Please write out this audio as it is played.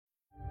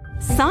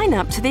Sign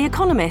up to The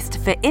Economist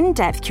for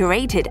in-depth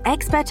curated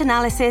expert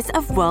analysis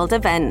of world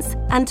events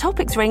and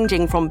topics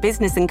ranging from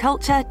business and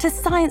culture to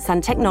science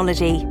and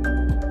technology.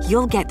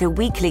 You'll get the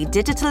weekly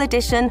digital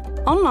edition,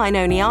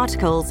 online-only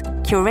articles,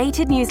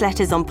 curated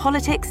newsletters on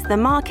politics, the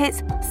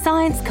markets,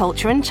 science,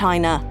 culture, and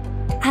China,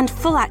 and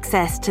full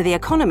access to The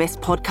Economist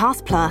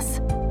Podcast Plus.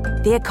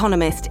 The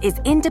Economist is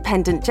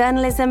independent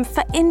journalism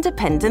for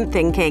independent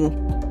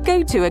thinking.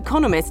 Go to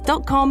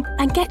economist.com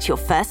and get your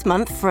first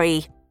month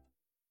free.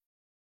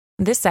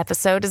 This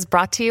episode is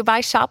brought to you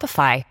by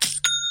Shopify.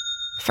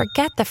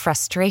 Forget the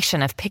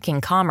frustration of picking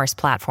commerce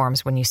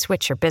platforms when you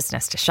switch your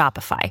business to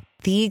Shopify,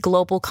 the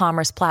global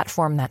commerce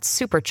platform that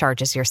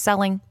supercharges your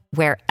selling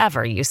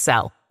wherever you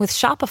sell. With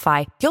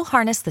Shopify, you'll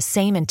harness the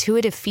same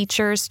intuitive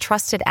features,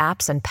 trusted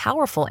apps, and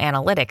powerful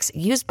analytics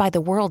used by the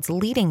world's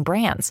leading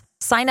brands.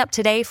 Sign up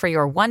today for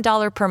your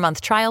 $1 per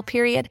month trial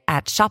period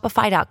at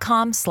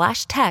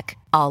shopify.com/tech,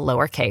 all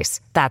lowercase.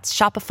 That's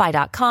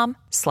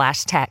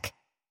shopify.com/tech.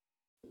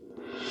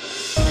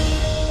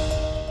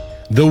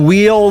 The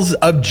wheels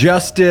of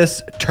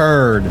justice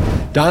turn.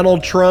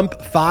 Donald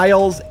Trump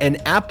files an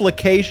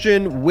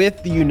application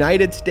with the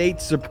United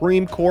States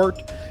Supreme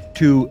Court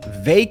to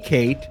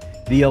vacate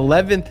the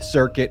 11th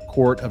Circuit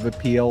Court of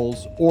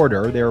Appeals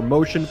order, their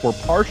motion for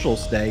partial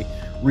stay,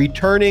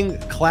 returning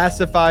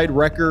classified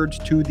records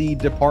to the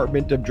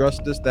Department of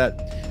Justice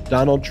that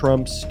Donald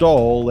Trump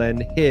stole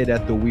and hid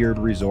at the weird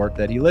resort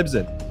that he lives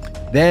in.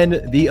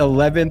 Then the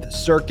 11th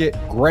Circuit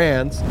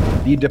grants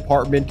the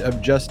Department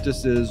of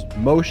Justice's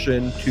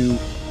motion to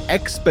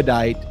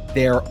expedite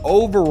their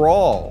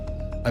overall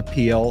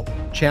appeal,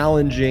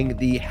 challenging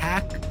the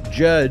hack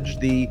judge,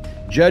 the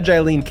Judge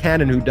Eileen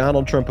Cannon, who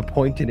Donald Trump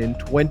appointed in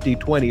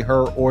 2020,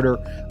 her order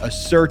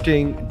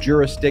asserting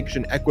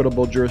jurisdiction,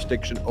 equitable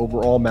jurisdiction over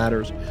all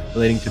matters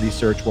relating to the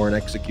search warrant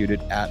executed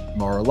at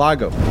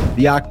Mar-a-Lago.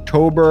 The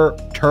October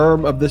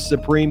term of the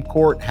Supreme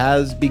Court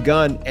has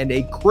begun, and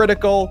a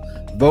critical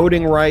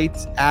Voting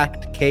Rights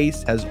Act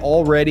case has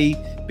already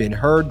been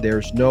heard.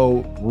 There's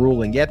no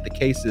ruling yet. The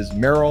case is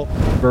Merrill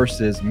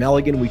versus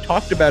Milligan. We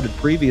talked about it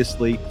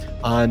previously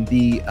on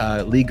the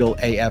Legal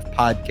AF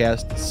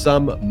podcast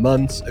some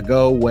months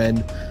ago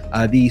when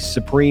the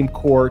Supreme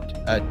Court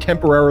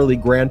temporarily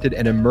granted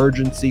an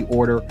emergency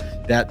order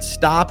that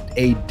stopped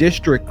a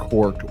district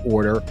court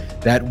order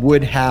that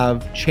would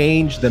have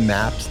changed the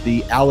maps.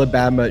 The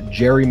Alabama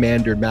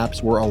gerrymandered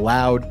maps were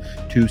allowed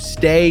to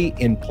stay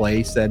in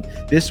place, and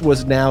this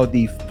was now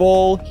the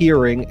full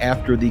hearing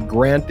after the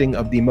granting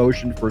of the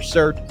motion for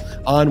cert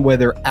on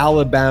whether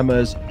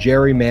Alabama's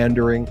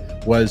gerrymandering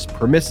was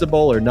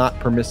permissible or not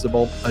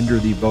permissible under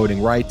the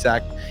Voting Rights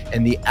Act.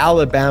 And the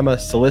Alabama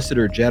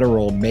Solicitor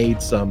General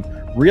made some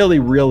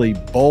really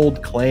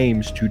bold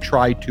claims to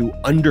try to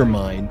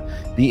undermine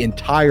the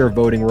entire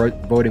Voting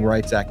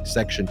Rights Act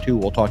Section 2.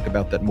 We'll talk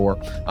about that more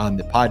on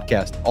the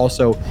podcast.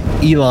 Also,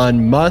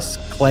 Elon Musk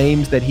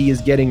claims that he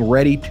is getting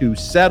ready to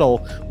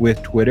settle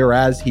with Twitter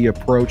as he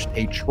approached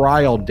a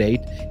trial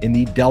date in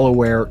the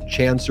Delaware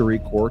Chancery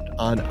Court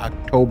on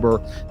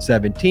October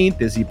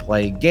 17th. Is he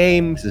playing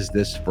games? Is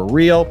this for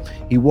real?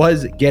 He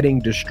was getting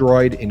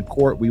destroyed in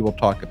court. We will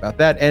talk about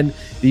that. And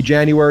the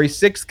January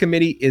 6th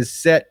committee is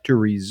set to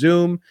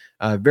resume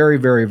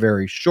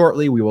very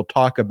shortly. We will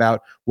talk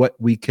about what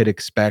we could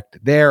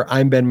expect there.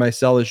 I'm Ben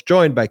Meiselas,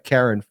 joined by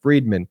Karen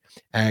Friedman,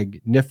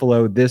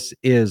 Agnifilo. This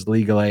is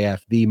Legal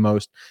AF, the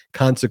most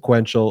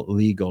consequential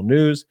legal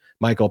news.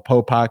 Michael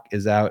Popak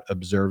is out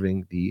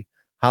observing the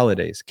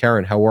holidays.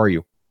 Karen, how are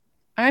you?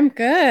 I'm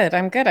good.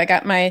 I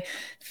got my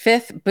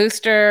 5th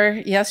booster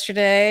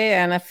yesterday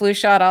and a flu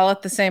shot all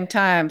at the same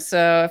time.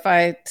 So if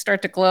I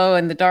start to glow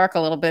in the dark a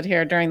little bit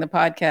here during the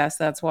podcast,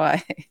 that's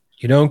why.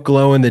 You don't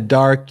glow in the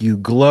dark, you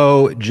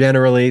glow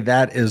generally.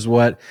 That is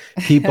what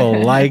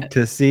people like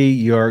to see,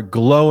 your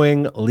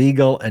glowing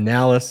legal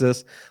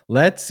analysis.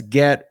 Let's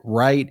get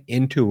right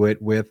into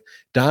it with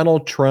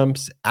Donald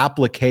Trump's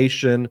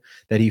application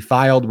that he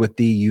filed with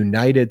the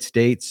United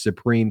States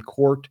Supreme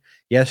Court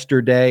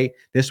yesterday.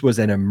 This was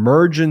an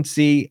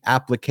emergency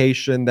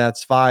application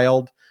that's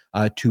filed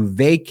to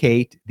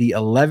vacate the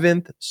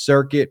 11th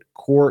Circuit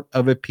Court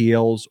of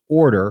Appeals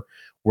order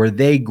where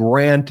they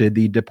granted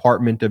the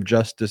Department of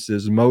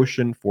Justice's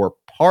motion for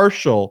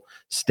partial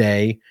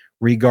stay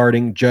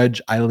regarding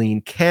Judge Eileen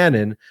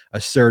Cannon,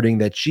 asserting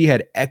that she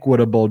had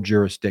equitable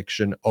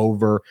jurisdiction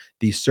over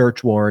the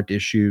search warrant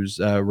issues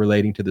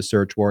relating to the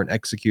search warrant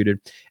executed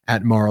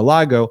at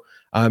Mar-a-Lago.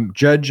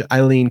 Judge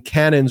Eileen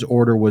Cannon's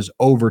order was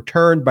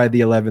overturned by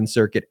the 11th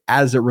Circuit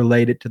as it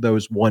related to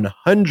those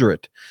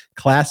 100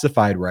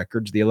 classified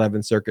records. The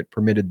 11th Circuit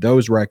permitted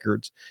those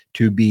records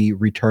to be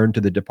returned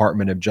to the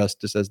Department of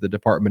Justice, as the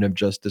Department of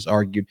Justice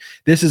argued.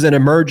 This is an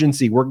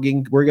emergency. We're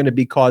going to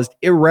be caused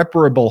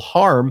irreparable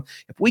harm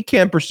if we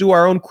can't pursue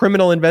our own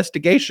criminal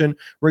investigation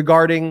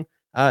regarding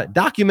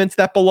documents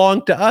that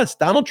belong to us.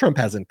 Donald Trump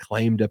hasn't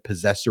claimed a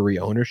possessory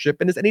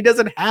ownership in this, and he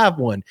doesn't have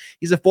one.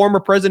 He's a former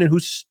president who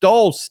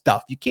stole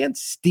stuff. You can't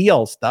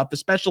steal stuff,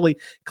 especially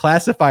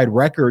classified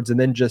records, and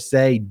then just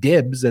say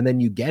dibs and then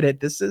you get it.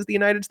 This is the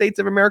United States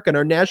of America, and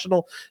our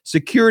national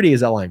security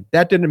is outlined.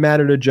 That didn't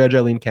matter to Judge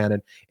Eileen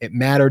Cannon. It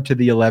mattered to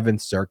the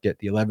 11th Circuit.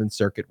 The 11th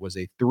Circuit was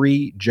a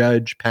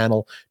 3-judge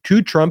panel,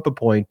 2 Trump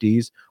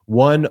appointees,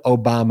 1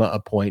 Obama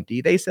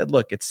appointee. They said,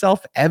 look, it's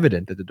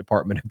self-evident that the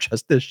Department of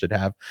Justice should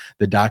have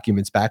the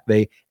documents back.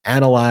 They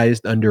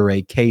analyzed under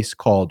a case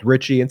called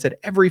Ritchie and said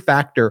every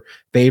factor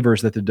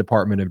favors that the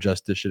Department of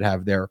Justice should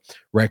have their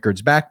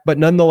records back. But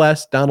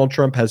nonetheless, Donald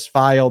Trump has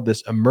filed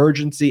this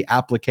emergency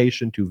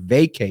application to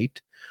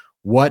vacate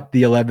what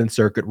the 11th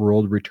Circuit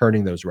ruled,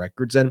 returning those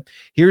records. And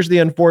here's the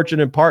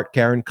unfortunate part,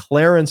 Karen.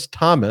 Clarence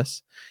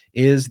Thomas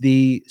is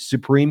the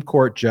Supreme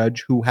Court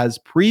judge who has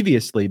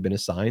previously been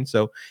assigned,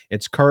 so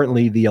it's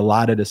currently the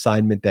allotted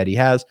assignment that he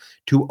has,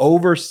 to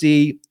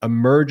oversee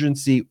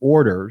emergency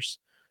orders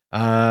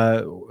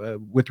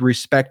with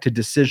respect to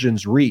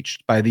decisions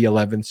reached by the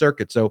 11th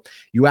Circuit. So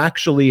you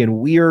actually, in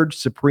weird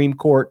Supreme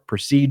Court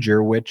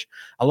procedure, which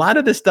a lot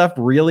of this stuff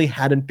really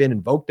hadn't been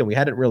invoked, and we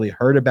hadn't really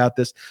heard about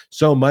this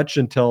so much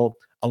until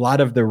a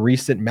lot of the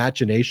recent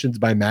machinations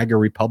by MAGA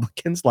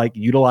Republicans, like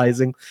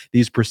utilizing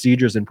these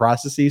procedures and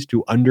processes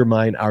to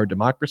undermine our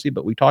democracy.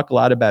 But we talk a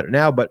lot about it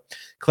now. But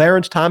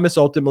Clarence Thomas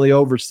ultimately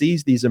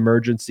oversees these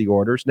emergency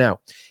orders.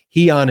 Now,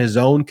 he on his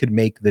own could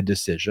make the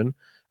decision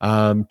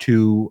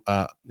to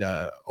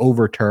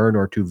overturn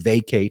or to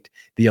vacate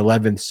the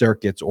 11th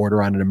Circuit's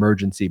order on an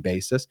emergency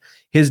basis.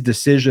 His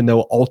decision,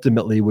 though,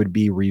 ultimately would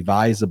be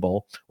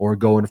revisable or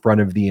go in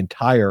front of the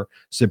entire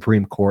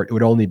Supreme Court. It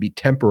would only be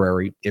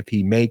temporary if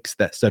he makes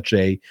that such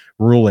a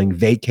ruling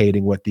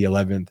vacating what the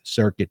 11th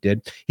Circuit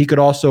did. He could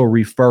also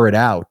refer it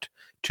out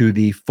to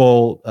the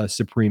full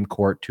Supreme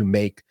Court to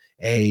make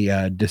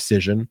a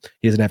decision.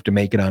 He doesn't have to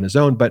make it on his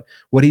own. But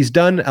what he's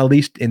done, at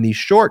least in the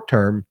short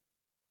term,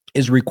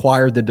 is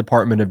required the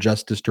Department of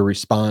Justice to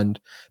respond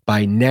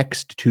by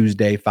next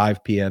Tuesday,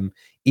 5 p.m.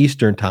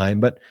 Eastern time.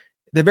 But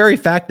the very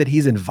fact that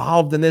he's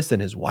involved in this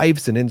and his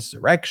wife's an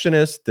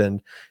insurrectionist, and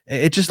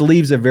it just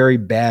leaves a very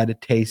bad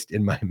taste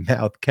in my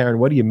mouth. Karen,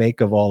 what do you make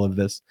of all of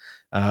this,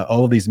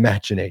 all of these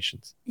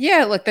machinations?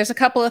 Yeah, look, there's a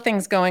couple of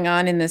things going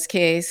on in this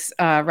case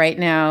right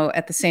now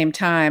at the same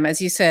time.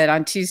 As you said,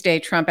 on Tuesday,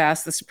 Trump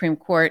asked the Supreme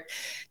Court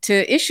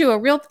to issue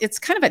it's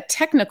kind of a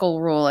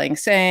technical ruling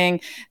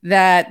saying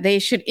that they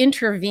should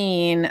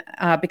intervene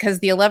because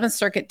the 11th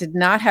Circuit did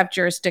not have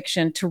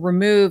jurisdiction to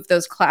remove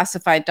those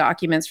classified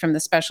documents from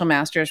the special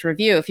master's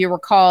review. If you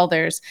recall,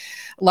 there's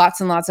lots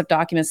and lots of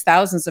documents,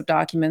 thousands of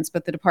documents,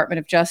 but the Department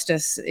of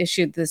Justice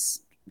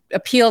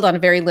appealed on a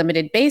very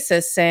limited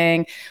basis,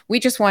 saying we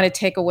just want to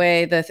take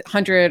away the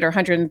 100 or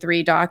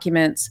 103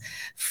 documents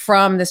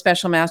from the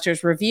special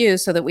master's review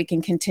so that we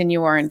can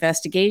continue our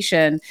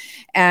investigation.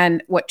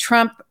 And what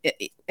Trump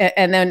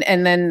and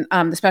then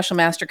the special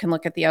master can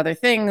look at the other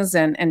things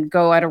and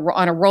go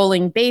on a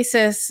rolling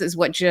basis, is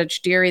what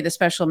Judge Deary, the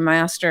special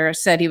master,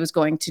 said he was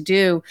going to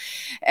do,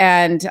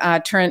 and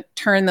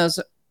turn those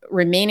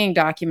remaining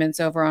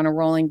documents over on a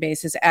rolling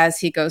basis as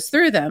he goes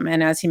through them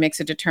and as he makes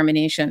a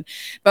determination.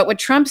 But what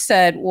Trump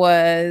said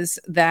was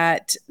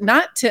that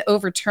not to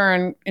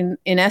overturn, in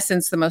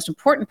essence, the most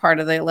important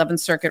part of the 11th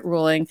Circuit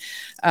ruling,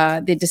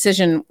 the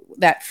decision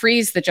that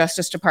frees the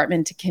Justice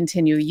Department to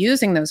continue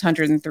using those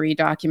 103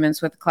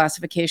 documents with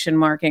classification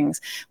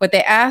markings. What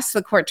they asked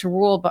the court to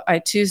rule by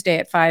Tuesday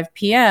at 5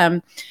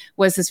 p.m.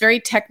 was this very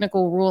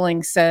technical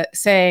ruling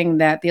saying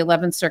that the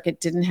 11th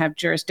Circuit didn't have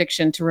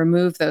jurisdiction to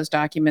remove those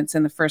documents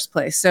in the first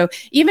place. So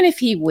even if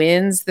he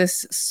wins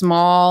this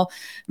small,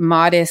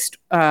 modest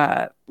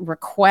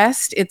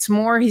request, it's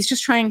more his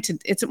trying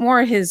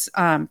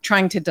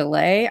to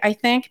delay, I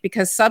think,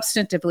 because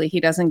substantively he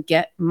doesn't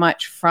get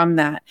much from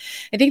that.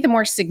 I think the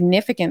more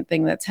significant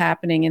thing that's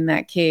happening in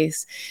that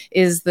case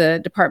is the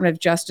Department of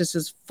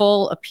Justice's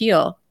full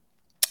appeal.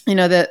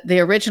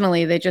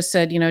 Originally they just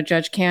said,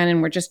 Judge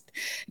Cannon,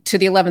 to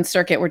the 11th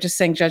Circuit, we're just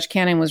saying Judge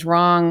Cannon was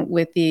wrong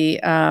with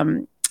the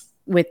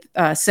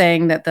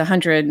saying that the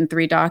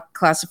 103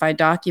 classified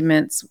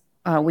documents,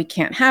 we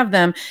can't have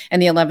them.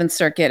 And the 11th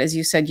Circuit, as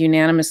you said,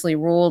 unanimously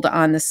ruled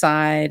on the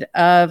side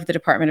of the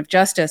Department of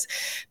Justice.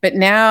 But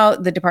now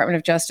the Department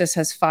of Justice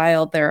has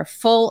filed their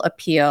full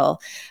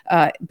appeal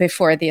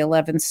before the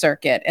 11th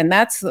Circuit. And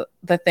that's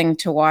the thing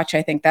to watch.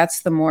 I think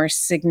that's the more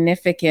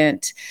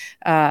significant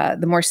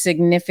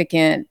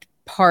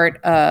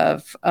part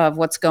of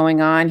what's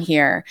going on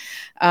here.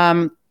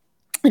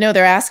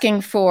 They're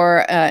asking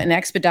for an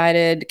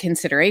expedited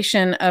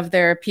consideration of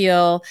their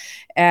appeal,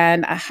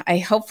 and I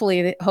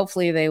hopefully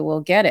they will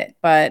get it.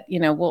 But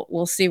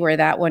we'll see where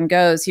that one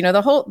goes.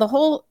 The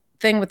whole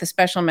thing with the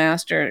special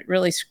master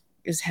really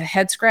is a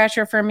head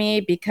scratcher for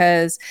me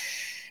because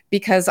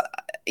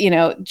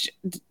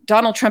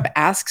Donald Trump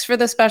asks for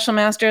the special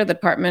master. The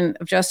Department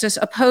of Justice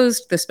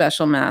opposed the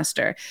special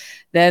master.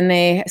 Then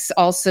they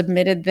all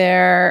submitted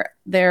their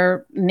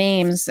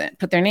names,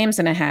 put their names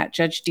in a hat.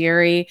 Judge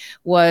Deary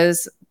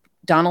was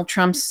Donald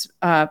Trump's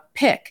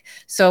pick.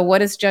 So what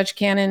does Judge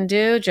Cannon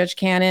do? Judge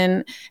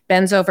Cannon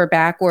bends over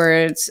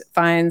backwards,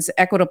 finds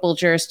equitable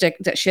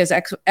jurisdiction, that she has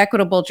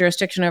equitable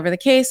jurisdiction over the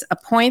case,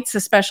 appoints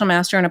a special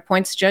master and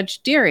appoints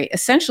Judge Dearie,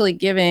 essentially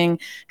giving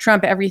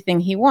Trump everything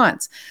he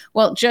wants.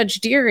 Well, Judge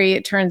Dearie,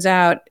 it turns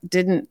out,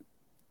 didn't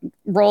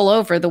roll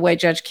over the way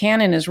Judge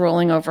Cannon is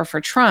rolling over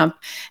for Trump.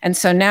 And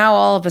so now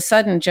all of a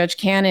sudden, Judge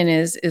Cannon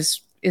is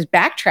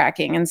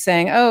backtracking and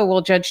saying, oh,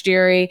 well, Judge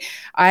Dearie,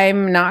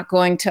 I'm not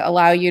going to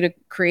allow you to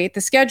create the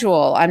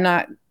schedule. I'm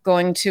not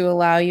going to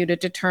allow you to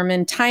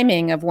determine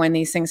timing of when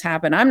these things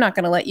happen. I'm not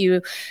going to let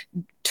you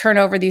turn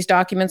over these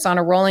documents on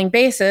a rolling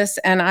basis.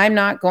 And I'm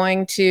not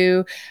going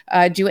to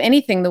do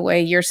anything the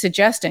way you're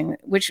suggesting,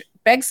 which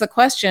begs the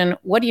question,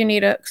 what do you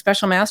need a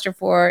special master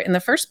for in the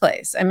first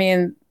place? I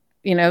mean,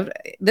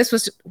 this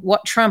was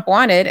what Trump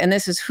wanted, and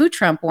this is who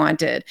Trump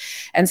wanted.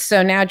 And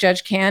so now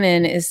Judge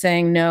Cannon is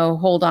saying, no,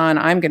 hold on,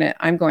 I'm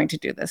going to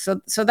do this.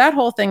 So that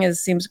whole thing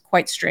seems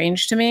quite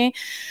strange to me.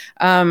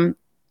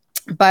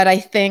 But I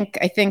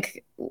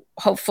think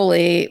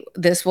hopefully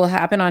this will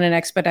happen on an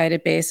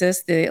expedited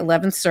basis. The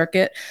 11th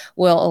Circuit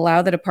will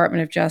allow the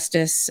Department of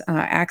Justice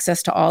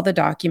access to all the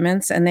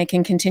documents, and they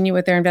can continue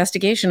with their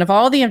investigation of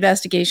all the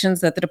investigations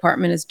that the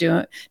Department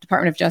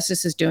of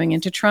Justice is doing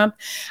into Trump.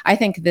 I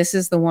think this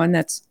is the one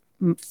that's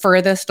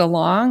furthest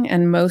along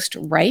and most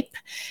ripe.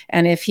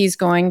 And if he's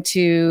going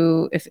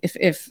to,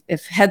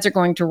 if heads are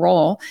going to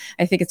roll,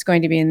 I think it's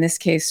going to be, in this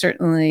case,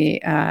 certainly,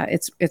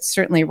 it's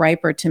certainly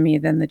riper to me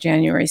than the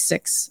January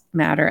 6th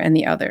matter and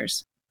the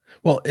others.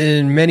 Well,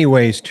 in many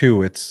ways,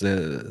 too, it's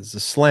a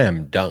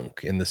slam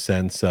dunk in the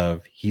sense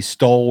of he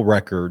stole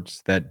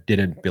records that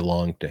didn't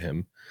belong to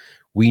him.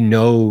 We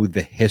know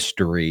the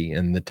history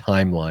and the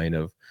timeline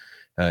of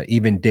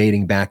even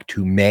dating back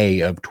to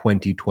May of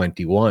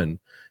 2021.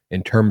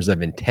 In terms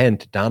of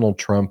intent, Donald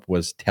Trump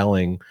was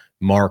telling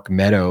Mark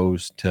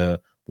Meadows to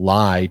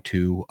lie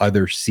to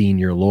other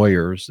senior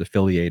lawyers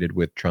affiliated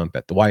with Trump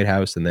at the White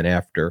House, and then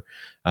after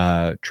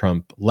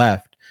Trump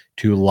left,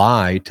 to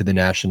lie to the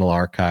National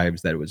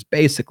Archives that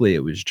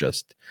it was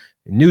just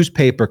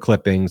newspaper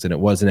clippings and it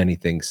wasn't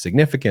anything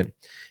significant.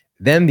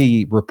 Then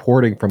the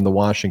reporting from the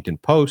Washington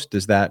Post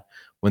is that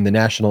when the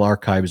National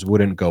Archives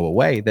wouldn't go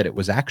away, that it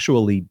was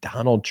actually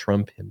Donald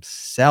Trump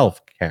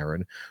himself,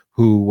 Karen,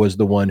 who was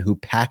the one who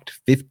packed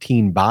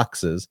 15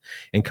 boxes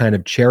and kind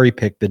of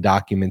cherry-picked the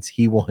documents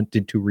he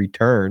wanted to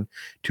return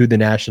to the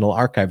National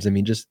Archives. I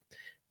mean, just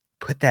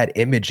put that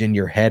image in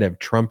your head of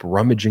Trump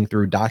rummaging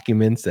through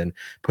documents and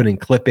putting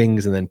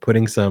clippings and then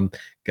putting some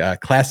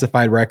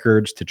classified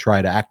records to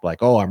try to act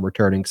like, oh, I'm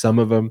returning some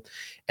of them,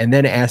 and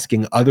then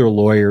asking other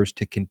lawyers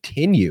to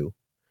continue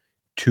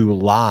to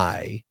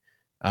lie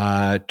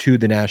to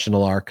the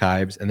National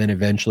Archives, and then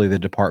eventually the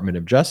Department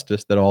of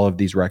Justice, that all of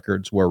these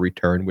records were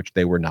returned, which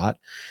they were not.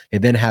 They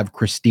then have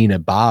Christina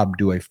Bobb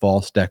do a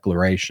false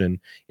declaration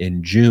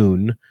in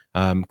June.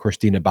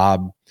 Christina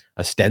Bobb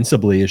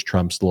ostensibly is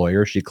Trump's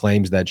lawyer. She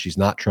claims that she's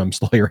not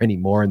Trump's lawyer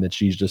anymore and that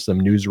she's just some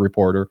news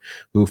reporter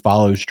who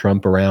follows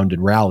Trump around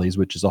in rallies,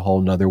 which is a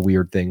whole nother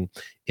weird thing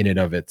in and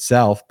of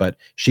itself. But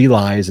she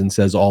lies and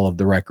says all of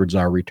the records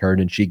are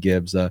returned, and she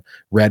gives a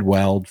red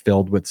weld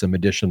filled with some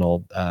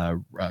additional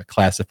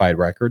classified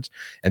records.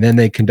 And then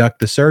they conduct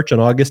the search on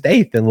August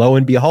 8th, and lo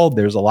and behold,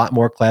 there's a lot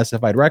more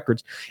classified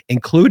records,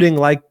 including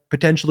like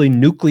potentially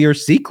nuclear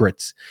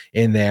secrets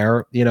in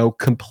there,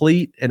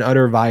 complete and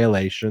utter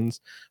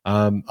violations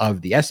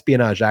of the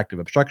Espionage Act, of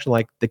obstruction.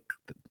 Like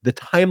the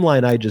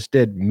timeline I just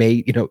did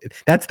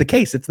that's the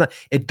case.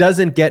 It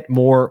doesn't get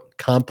more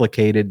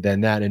complicated than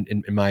that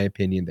in my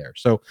opinion there.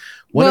 So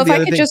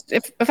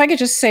if I could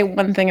just say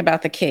one thing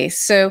about the case.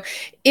 So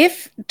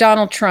if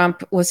Donald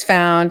Trump was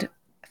found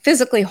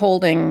physically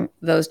holding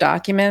those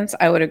documents,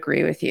 I would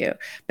agree with you.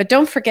 But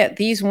don't forget,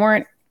 these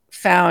weren't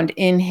found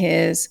in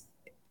his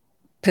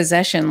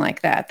possession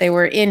like that. They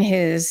were in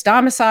his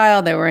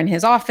domicile, they were in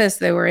his office,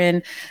 they were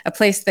in a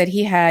place that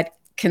he had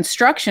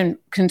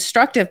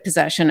constructive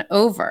possession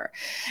over.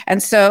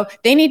 And so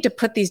they need to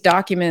put these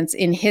documents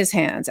in his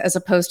hands as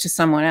opposed to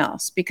someone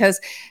else, because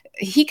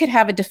he could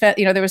have a defense,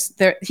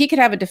 he could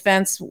have a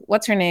defense.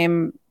 What's her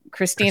name?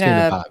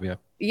 Christina Bobb,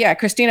 yeah,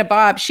 Christina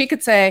Bobb. She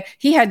could say,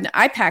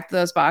 I packed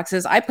those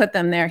boxes, I put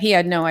them there. He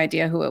had no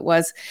idea who it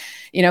was,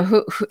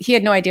 who he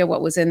had no idea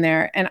what was in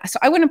there. And so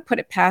I wouldn't put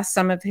it past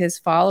some of his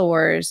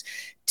followers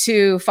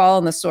to fall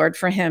on the sword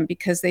for him,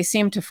 because they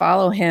seem to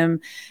follow him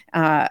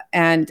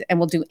and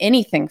will do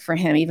anything for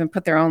him, even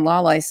put their own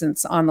law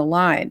license on the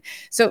line.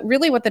 So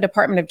really what the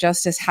Department of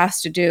Justice has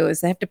to do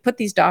is they have to put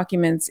these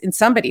documents in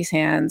somebody's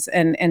hands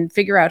and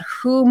figure out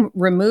who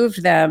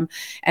removed them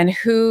and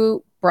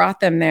who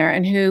brought them there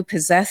and who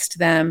possessed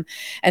them.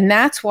 And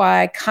that's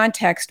why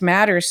context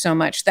matters so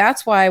much.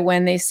 That's why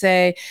when they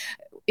say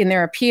in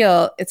their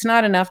appeal, it's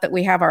not enough that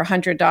we have our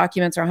 100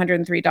 documents or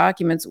 103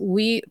 documents.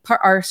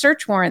 Our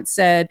search warrant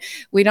said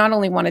we not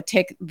only want to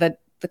take the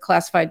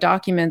classified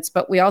documents,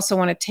 but we also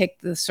want to take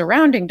the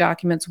surrounding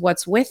documents,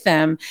 what's with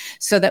them,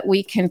 so that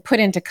we can put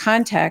into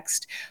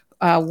context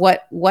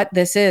what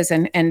this is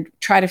and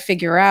try to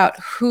figure out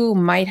who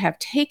might have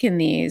taken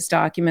these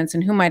documents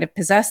and who might have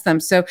possessed them.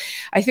 So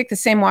I think the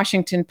same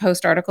Washington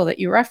Post article that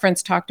you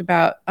referenced talked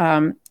about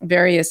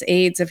various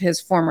aides of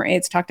his, former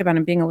aides, talked about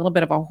him being a little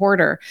bit of a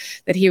hoarder,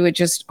 that he would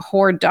just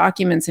hoard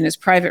documents in his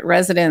private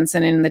residence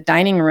and in the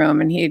dining room.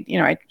 And he,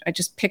 I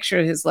just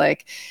picture his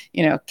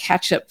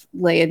ketchup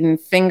laden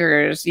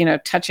fingers,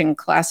 touching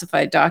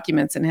classified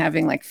documents and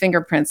having like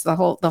fingerprints. The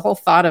whole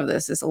thought of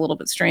this is a little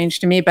bit strange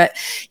to me, but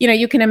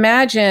you can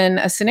imagine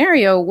a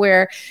scenario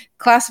where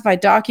classified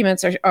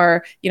documents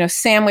are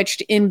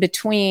sandwiched in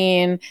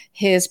between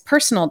his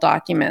personal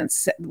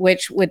documents,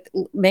 which would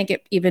make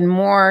it even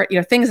more,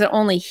 things that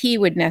only he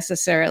would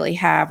necessarily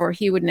have or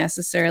he would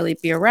necessarily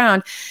be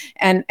around.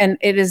 And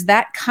it is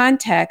that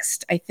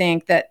context, I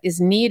think, that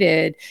is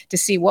needed to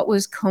see what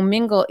was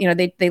commingled.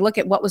 They look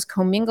at what was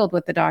commingled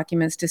with the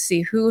documents to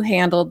see who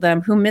handled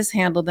them, who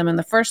mishandled them in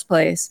the first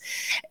place,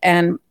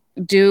 and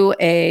do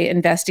a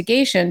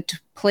investigation to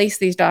place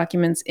these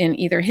documents in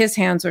either his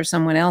hands or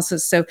someone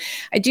else's. So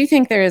I do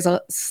think there is a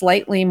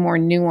slightly more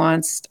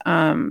nuanced,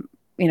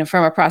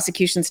 from a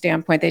prosecution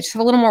standpoint, they just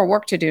have a little more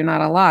work to do,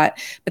 not a lot.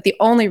 But the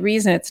only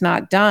reason it's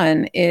not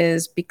done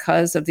is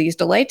because of these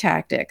delay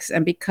tactics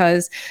and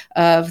because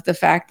of the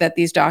fact that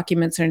these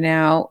documents are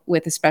now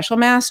with a special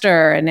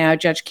master. And now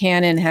Judge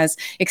Cannon has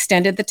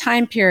extended the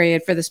time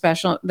period for the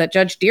special, that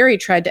Judge Deary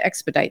tried to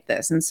expedite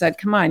this and said,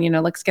 come on,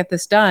 let's get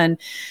this done.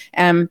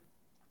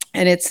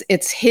 And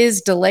it's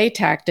his delay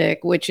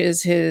tactic, which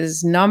is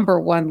his number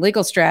one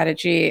legal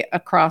strategy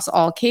across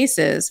all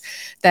cases,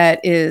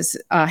 that is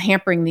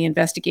hampering the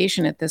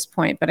investigation at this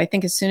point. But I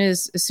think as soon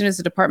as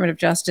the Department of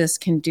Justice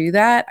can do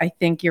that, I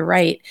think you're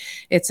right.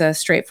 It's a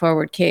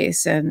straightforward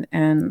case, and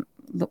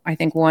I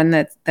think one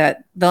that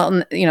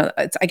they'll,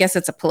 I guess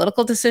it's a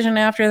political decision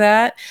after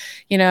that,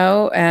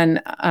 and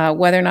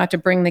whether or not to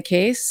bring the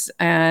case.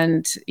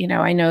 And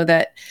I know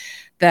that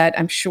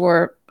I'm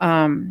sure,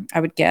 I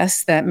would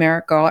guess that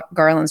Merrick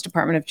Garland's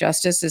Department of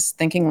Justice is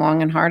thinking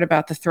long and hard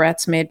about the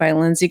threats made by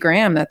Lindsey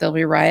Graham, that there'll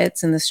be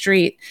riots in the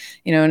street,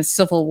 and a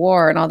civil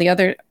war, and all the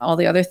other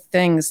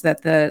things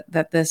that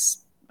that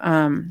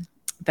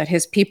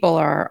his people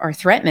are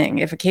threatening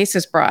if a case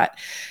is brought.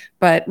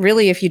 But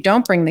really, if you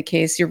don't bring the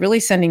case, you're really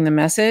sending the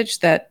message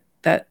that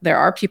there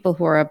are people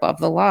who are above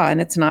the law, and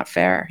it's not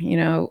fair.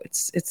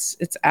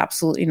 It's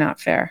absolutely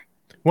not fair.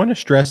 I want to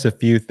stress a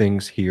few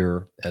things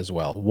here as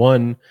well.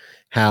 One,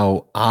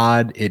 how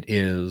odd it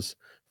is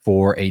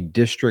for a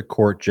district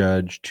court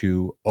judge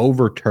to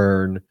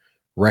overturn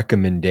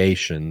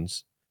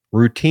recommendations,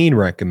 routine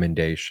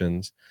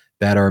recommendations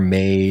that are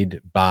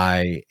made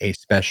by a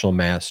special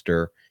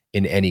master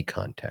in any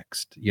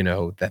context.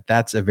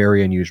 That's a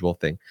very unusual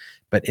thing.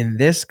 But in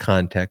this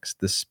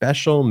context, the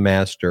special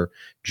master,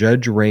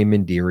 Judge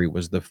Raymond Deary,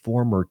 was the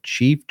former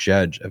chief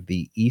judge of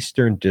the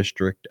Eastern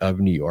District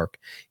of New York.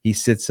 He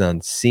sits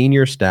on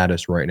senior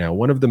status right now,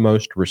 one of the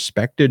most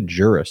respected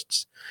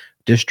jurists,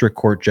 district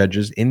court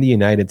judges in the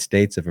United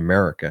States of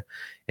America.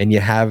 And you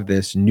have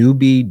this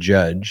newbie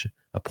judge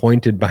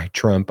appointed by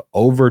Trump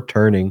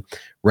overturning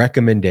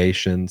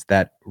recommendations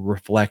that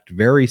reflect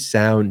very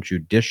sound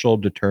judicial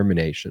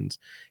determinations.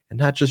 And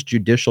not just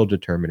judicial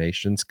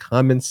determinations,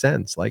 common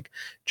sense, like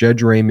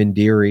Judge Raymond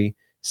Deary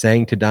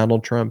saying to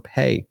Donald Trump,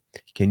 hey,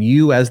 can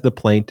you as the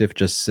plaintiff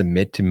just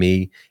submit to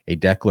me a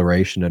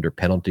declaration under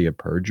penalty of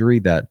perjury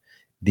that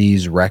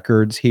these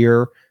records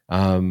here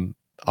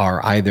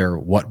are either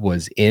what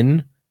was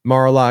in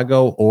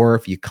Mar-a-Lago, or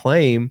if you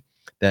claim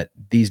that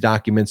these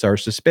documents are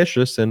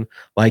suspicious, and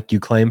like you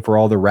claim for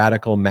all the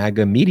radical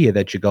MAGA media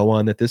that you go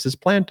on that this is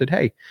planted,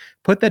 hey,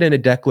 put that in a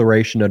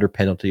declaration under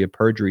penalty of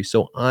perjury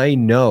so I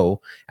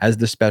know, as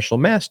the special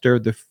master,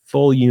 the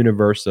full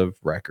universe of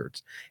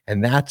records.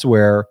 And that's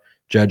where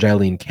Judge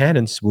Eileen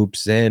Cannon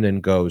swoops in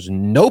and goes,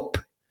 nope,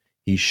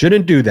 he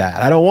shouldn't do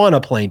that. I don't want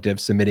a plaintiff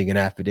submitting an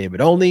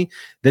affidavit, only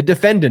the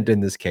defendant in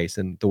this case.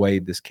 And the way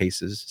this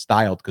case is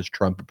styled, because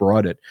Trump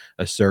brought it,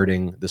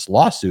 asserting this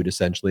lawsuit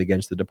essentially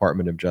against the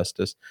Department of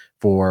Justice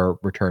for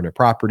return of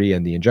property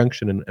and the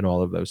injunction and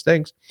all of those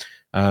things.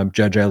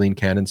 Judge Eileen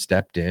Cannon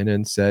stepped in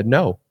and said,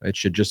 no, it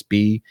should just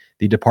be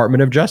the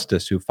Department of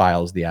Justice who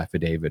files the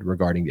affidavit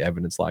regarding the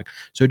evidence log.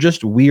 So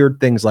just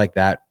weird things like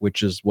that,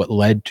 which is what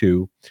led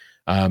to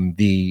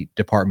the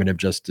Department of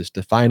Justice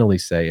to finally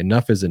say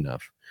enough is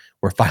enough.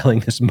 We're filing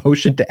this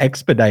motion to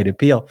expedite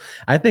appeal.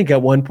 I think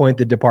at one point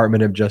the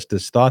Department of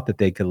Justice thought that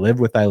they could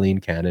live with Eileen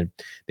Cannon.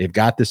 They've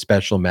got the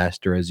special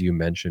master, as you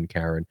mentioned,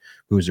 Karen,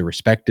 who's a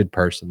respected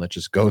person. Let's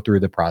just go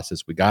through the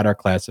process. We got our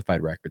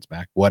classified records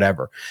back,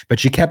 whatever. But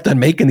she kept on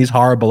making these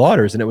horrible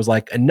orders, and it was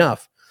like,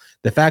 enough.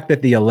 The fact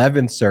that the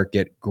 11th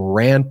Circuit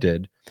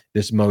granted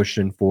this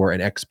motion for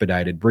an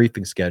expedited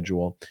briefing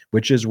schedule,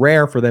 which is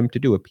rare for them to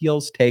do.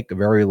 Appeals take a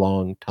very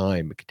long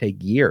time. It could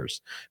take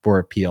years for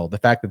appeal. The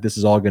fact that this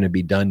is all going to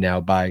be done now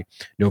by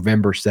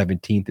November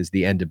 17th is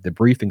the end of the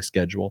briefing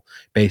schedule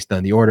based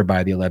on the order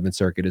by the 11th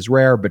Circuit is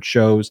rare, but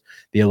shows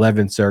the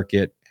 11th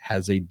Circuit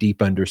has a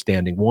deep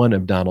understanding, one,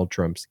 of Donald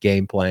Trump's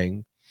game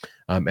playing,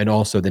 and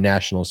also the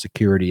national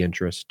security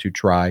interest to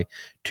try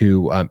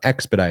to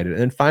expedite it.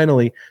 And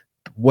finally,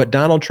 what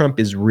Donald Trump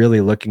is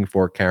really looking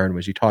for, Karen,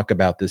 was you talk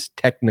about this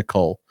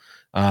technical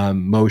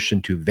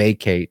motion to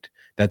vacate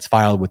that's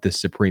filed with the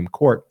Supreme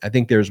Court. I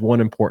think there's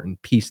one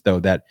important piece, though,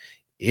 that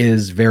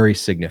is very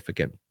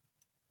significant.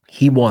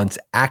 He wants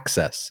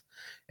access,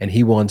 and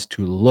he wants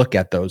to look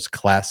at those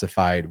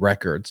classified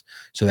records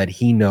so that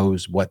he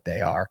knows what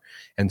they are.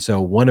 And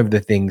so one of the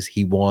things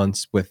he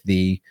wants with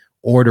the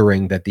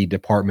ordering that the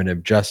Department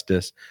of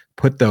Justice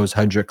put those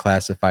 100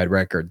 classified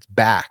records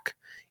back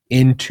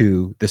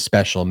into the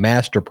special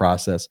master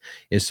process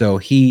is so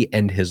he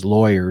and his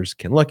lawyers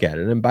can look at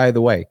it. And by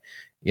the way,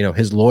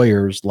 his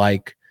lawyers,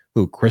 like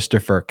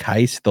Christopher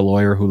Keiss, the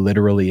lawyer who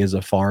literally is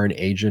a foreign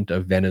agent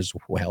of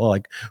Venezuela,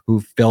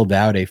 who filled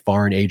out a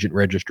Foreign Agent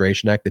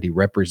Registration Act that he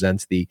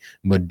represents the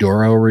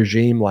Maduro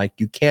regime.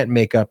 You can't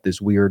make up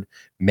this weird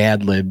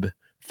Mad Lib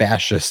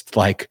fascist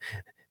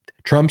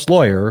Trump's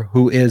lawyer,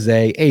 who is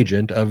a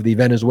agent of the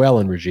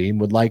Venezuelan regime,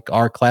 would like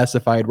our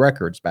classified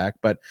records back.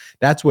 But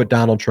that's what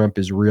Donald Trump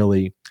is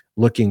really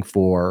looking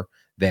for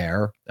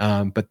there.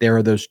 But there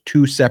are those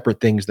two separate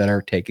things that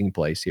are taking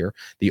place here: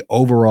 the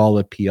overall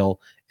appeal,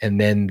 and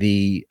then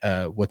the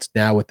what's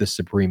now with the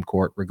Supreme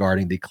Court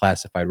regarding the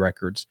classified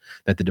records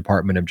that the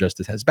Department of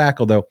Justice has back.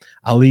 Although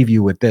I'll leave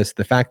you with this: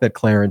 the fact that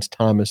Clarence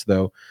Thomas,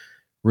 though,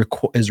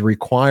 is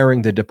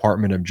requiring the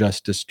Department of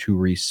Justice to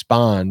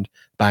respond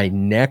by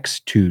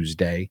next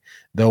Tuesday,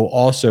 though,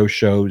 also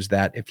shows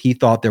that if he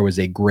thought there was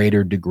a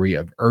greater degree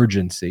of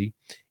urgency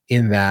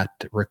in that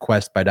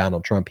request by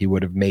Donald Trump, he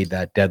would have made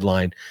that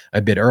deadline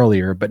a bit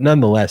earlier. But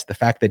nonetheless, the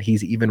fact that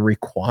he's even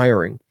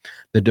requiring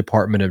the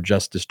Department of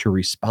Justice to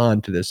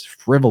respond to this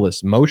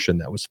frivolous motion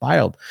that was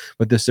filed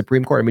with the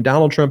Supreme Court. I mean,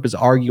 Donald Trump is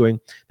arguing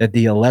that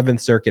the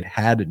 11th Circuit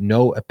had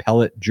no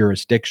appellate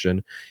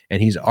jurisdiction,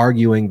 and he's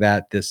arguing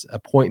that this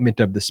appointment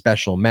of the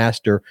special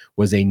master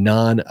was a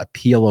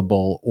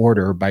non-appealable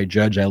order by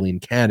Judge Eileen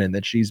Cannon,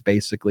 that she's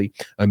basically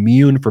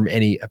immune from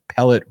any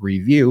appellate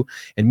review.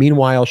 And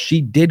meanwhile,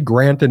 she did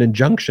grant an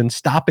injunction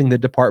stopping the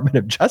Department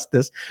of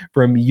Justice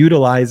from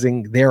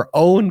utilizing their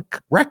own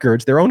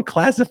records, their own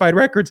classified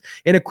records,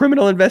 in a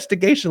criminal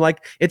investigation.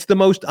 It's the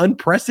most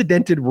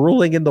unprecedented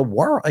ruling in the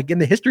world, in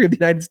the history of the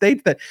United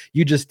States, that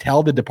you just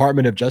tell the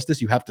Department of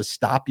Justice you have to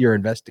stop your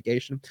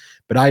investigation.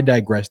 But I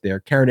digress there.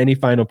 Karen, any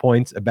final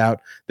points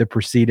about the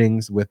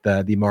proceedings with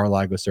the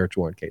Mar-a-Lago search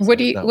warrant case? What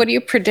do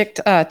you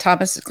predict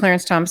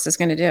Clarence Thomas is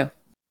going to do?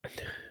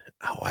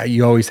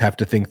 You always have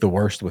to think the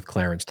worst with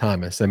Clarence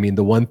Thomas. I mean,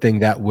 the one thing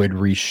that would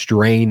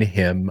restrain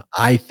him,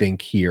 I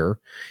think, here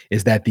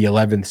is that the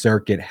 11th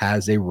Circuit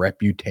has a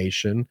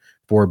reputation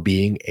for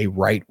being a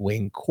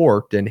right-wing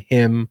court, and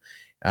him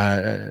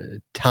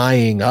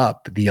tying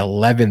up the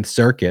 11th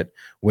Circuit,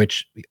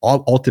 which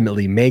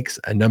ultimately makes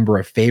a number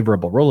of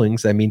favorable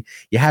rulings. I mean,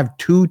 you have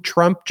two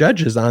Trump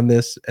judges on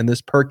this, and this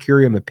per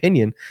curiam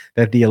opinion,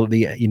 that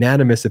the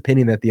unanimous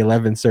opinion that the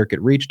 11th Circuit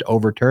reached,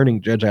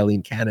 overturning Judge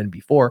Eileen Cannon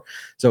before.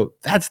 So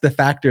that's the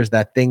factors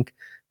that think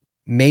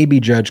maybe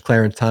Judge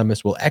Clarence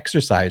Thomas will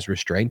exercise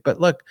restraint. But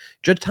look,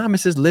 Judge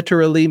Thomas is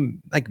literally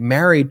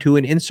married to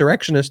an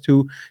insurrectionist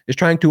who is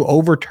trying to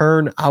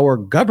overturn our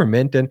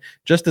government. And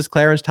just as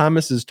Clarence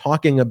Thomas is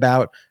talking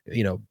about,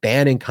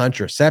 banning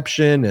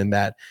contraception and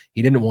that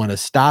he didn't want to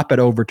stop at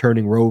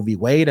overturning Roe v.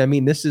 Wade, I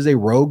mean, this is a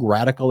rogue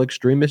radical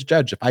extremist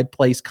judge. If I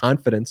place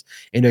confidence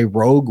in a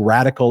rogue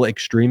radical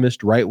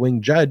extremist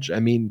right-wing judge, I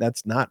mean,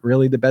 that's not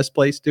really the best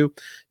place to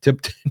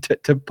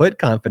put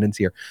confidence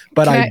here.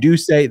 But I do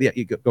say,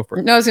 you go for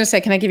it. No, I was going to say,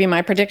 can I give you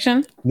my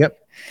prediction? Yep.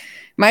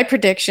 My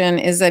prediction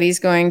is that he's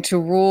going to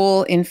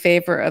rule in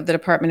favor of the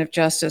Department of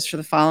Justice for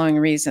the following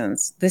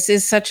reasons. This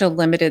is such a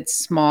limited,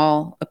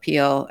 small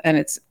appeal, and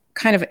it's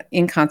kind of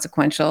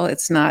inconsequential.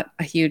 It's not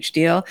a huge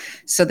deal,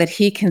 so that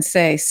he can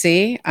say,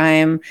 see,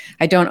 I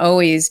don't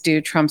always do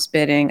Trump's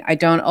bidding. I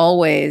don't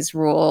always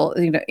rule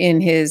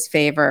in his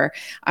favor.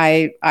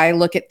 I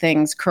look at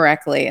things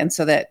correctly. And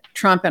so that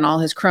Trump and all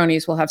his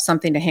cronies will have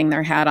something to hang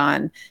their hat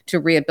on to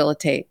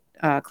rehabilitate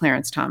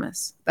Clarence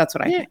Thomas. That's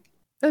what I think.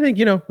 I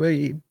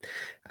think,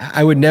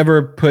 I would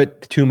never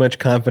put too much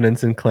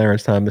confidence in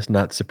Clarence Thomas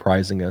not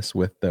surprising us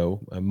with,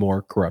 though,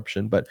 more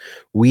corruption. But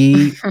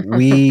we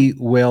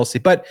will see.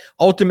 But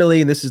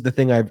ultimately, this is the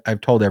thing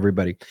I've told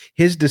everybody.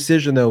 His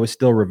decision, though, is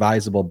still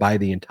revisable by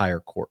the entire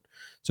court.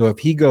 So if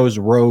he goes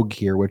rogue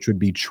here, which would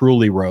be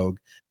truly rogue,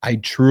 I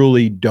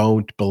truly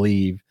don't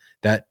believe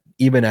that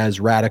even as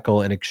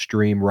radical and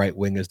extreme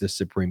right-wing as the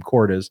Supreme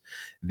Court is,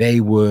 they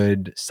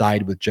would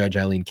side with Judge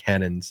Eileen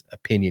Cannon's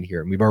opinion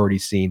here. And we've already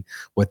seen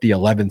what the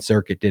 11th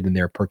Circuit did in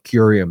their per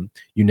curiam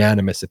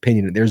unanimous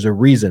opinion. And there's a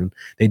reason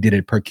they did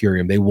it per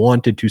curiam. They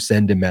wanted to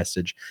send a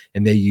message,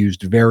 and they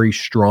used very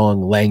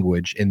strong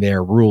language in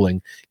their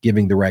ruling,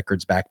 giving the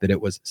records back, that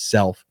it was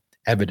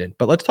self-evident.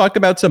 But let's talk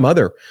about some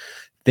other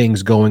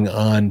things going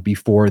on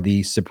before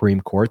the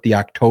Supreme Court. The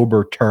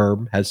October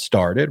term has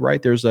started,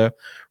 right? There's a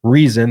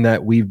reason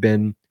that we've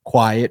been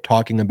quiet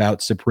talking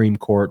about Supreme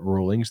Court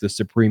rulings. The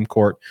Supreme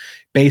Court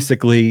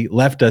basically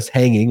left us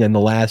hanging in the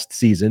last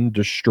season,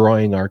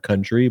 destroying our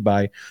country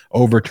by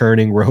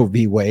overturning Roe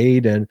v.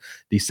 Wade and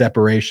the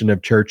separation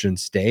of church and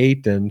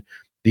state and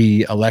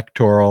the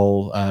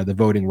the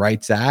Voting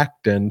Rights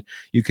Act. And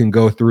you can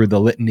go through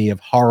the litany of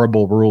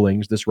horrible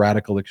rulings this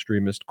radical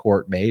extremist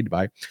court made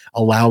by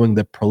allowing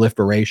the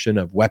proliferation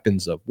of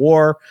weapons of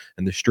war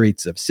in the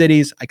streets of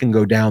cities. I can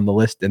go down the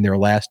list in their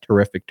last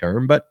horrific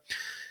term, but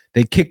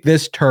they kicked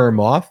this term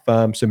off.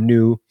 A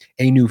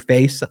new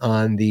face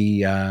on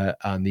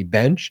the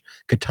bench,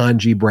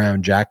 Ketanji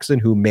Brown Jackson,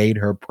 who made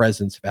her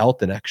presence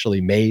felt and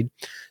actually made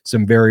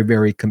some very,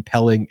 very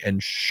compelling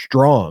and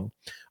strong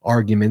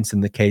arguments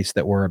in the case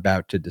that we're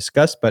about to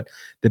discuss. But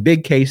the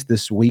big case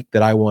this week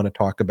that I want to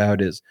talk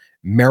about is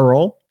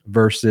Merrill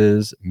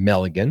versus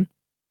Milligan.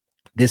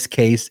 This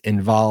case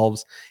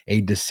involves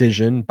a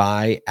decision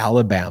by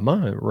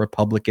Alabama, a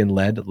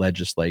Republican-led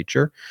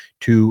legislature,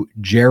 to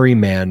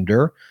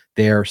gerrymander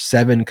their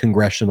 7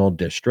 congressional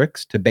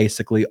districts to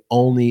basically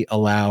only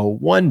allow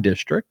one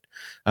district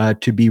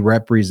to be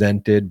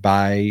represented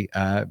by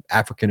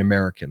African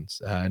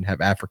Americans and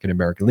have African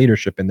American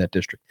leadership in that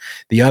district.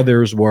 The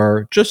others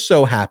were just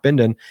so happened,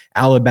 and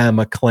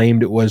Alabama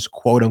claimed it was,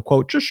 quote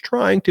unquote, just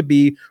trying to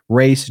be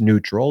race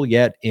neutral,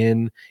 yet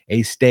in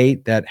a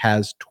state that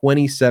has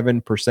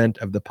 27%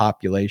 of the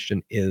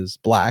population is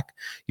Black,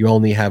 you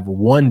only have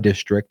one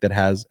district that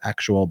has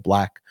actual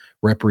Black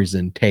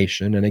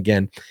representation. And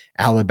again,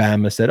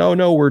 Alabama said, oh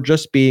no, we're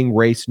just being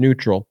race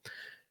neutral.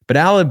 But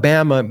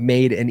Alabama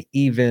made an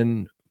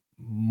even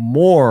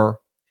more,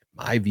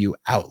 in my view,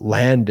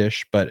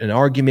 outlandish, but an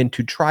argument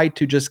to try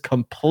to just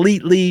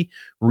completely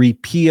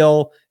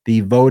repeal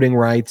the Voting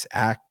Rights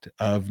Act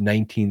of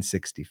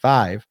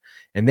 1965.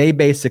 And they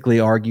basically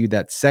argued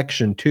that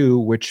Section 2,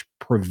 which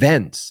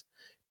prevents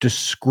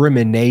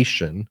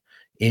discrimination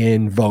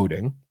in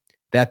voting,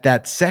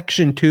 that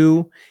Section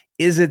 2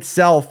 is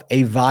itself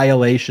a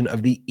violation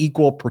of the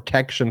Equal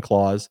Protection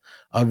Clause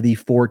of the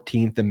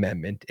 14th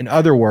Amendment. In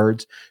other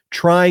words,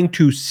 trying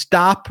to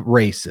stop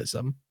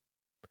racism,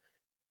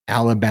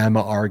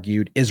 Alabama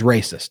argued, is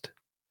racist.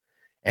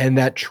 And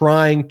that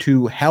trying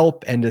to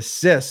help and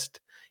assist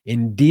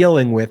in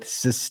dealing with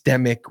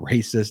systemic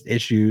racist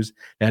issues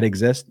that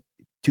exist,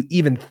 to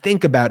even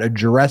think about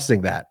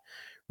addressing that,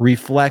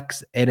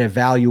 reflects an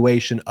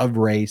evaluation of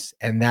race,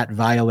 and that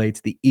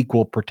violates the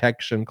Equal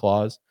Protection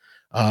Clause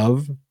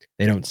of,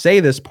 they don't say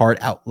this part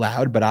out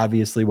loud, but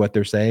obviously what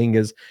they're saying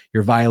is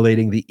you're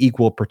violating the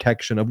equal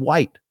protection of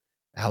white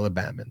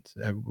Alabamans.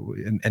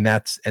 And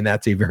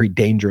that's a very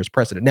dangerous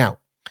precedent. Now,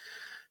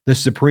 the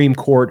Supreme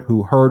Court,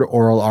 who heard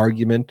oral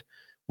argument,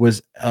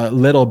 was a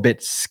little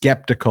bit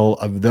skeptical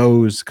of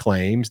those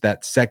claims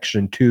that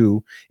Section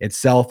 2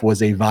 itself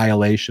was a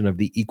violation of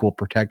the Equal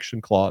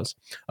Protection Clause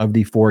of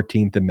the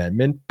 14th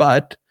Amendment.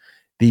 But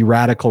the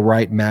radical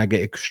right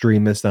MAGA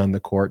extremists on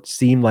the court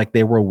seemed like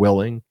they were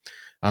willing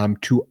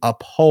to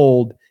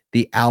uphold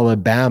the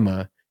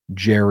Alabama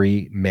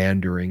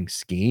gerrymandering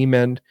scheme.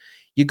 And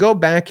you go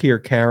back here,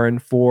 Karen,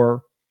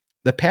 for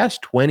the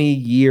past 20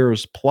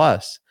 years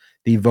plus,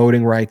 the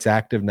Voting Rights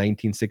Act of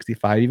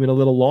 1965, even a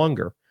little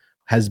longer,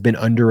 has been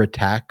under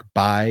attack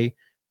by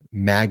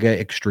MAGA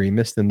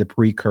extremists and the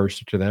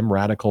precursor to them,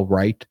 radical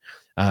right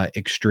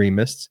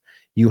extremists.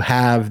 You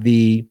have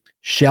the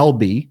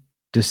Shelby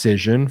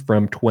decision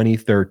from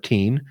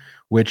 2013,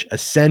 which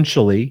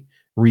essentially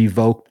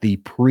revoked the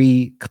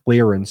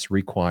pre-clearance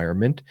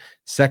requirement.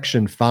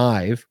 Section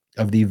 5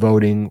 of the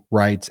Voting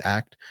Rights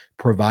Act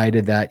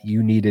provided that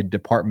you needed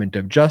Department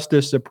of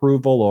Justice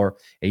approval or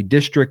a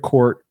district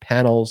court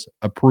panel's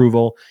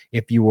approval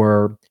if you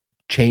were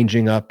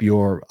changing up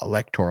your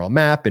electoral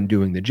map and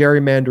doing the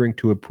gerrymandering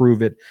to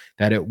approve it,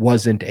 that it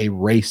wasn't a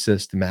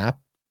racist map.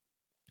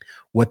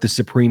 What the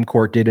Supreme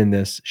Court did in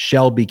this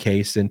Shelby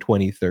case in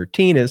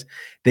 2013 is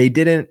they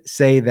didn't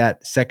say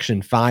that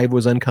Section 5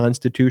 was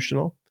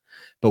unconstitutional,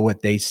 but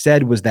what they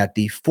said was that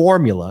the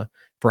formula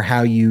for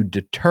how you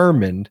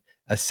determined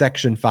a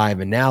Section 5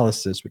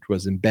 analysis, which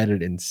was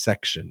embedded in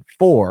Section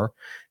 4,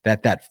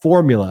 that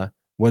formula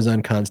was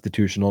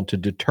unconstitutional to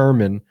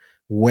determine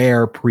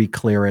where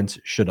preclearance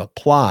should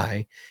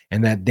apply,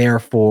 and that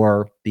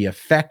therefore the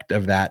effect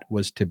of that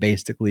was to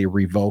basically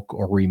revoke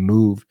or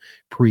remove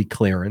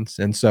preclearance.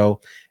 And so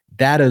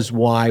that is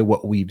why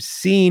what we've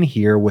seen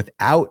here,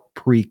 without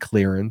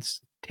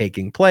preclearance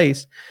taking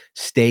place,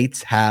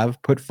 states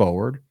have put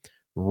forward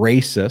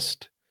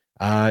racist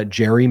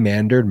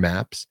gerrymandered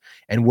maps.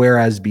 And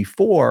whereas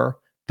before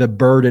the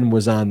burden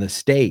was on the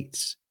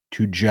states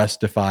to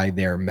justify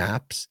their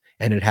maps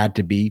and it had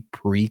to be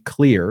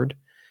pre-cleared,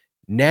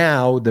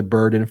 now the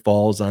burden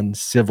falls on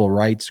civil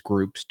rights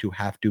groups to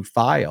have to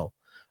file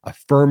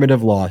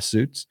affirmative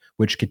lawsuits,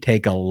 which could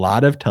take a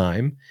lot of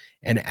time.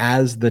 And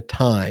as the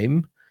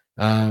time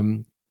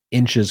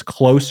inches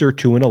closer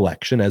to an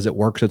election as it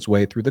works its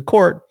way through the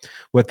court.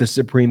 What the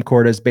Supreme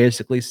Court has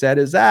basically said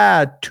is,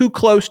 too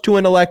close to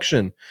an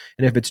election.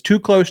 And if it's too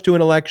close to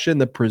an election,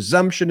 the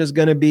presumption is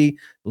going to be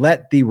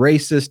let the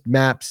racist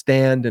map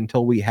stand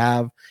until we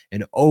have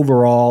an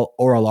overall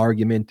oral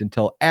argument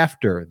until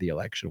after the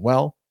election.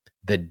 Well,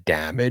 the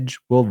damage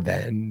will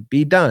then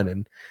be done.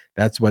 And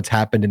that's what's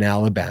happened in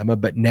Alabama.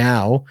 But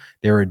now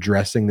they're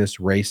addressing this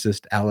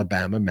racist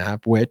Alabama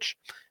map, which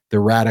the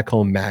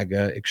radical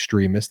MAGA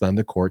extremists on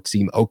the court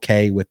seem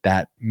okay with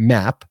that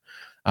map.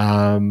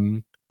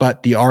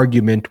 But the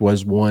argument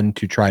was one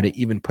to try to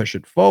even push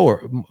it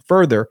forward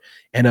further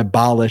and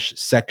abolish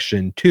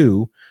Section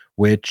 2,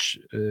 which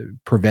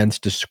prevents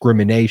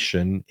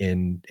discrimination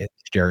in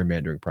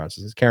gerrymandering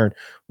processes. Karen,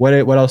 what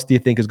else do you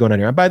think is going on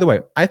here? And by the way,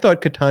 I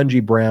thought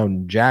Ketanji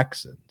Brown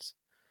Jackson's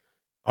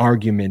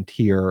argument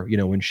here,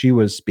 when she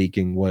was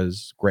speaking,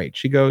 was great.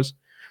 She goes,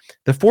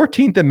 the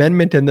 14th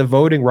Amendment and the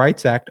Voting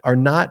Rights Act are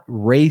not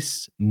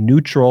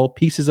race-neutral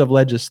pieces of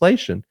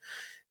legislation.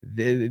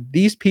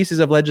 These pieces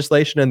of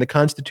legislation and the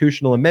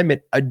constitutional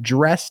amendment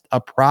addressed a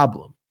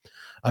problem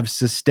of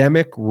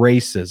systemic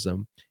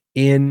racism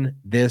in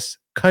this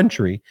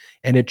country,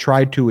 and it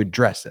tried to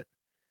address it.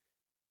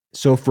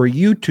 So for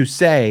you to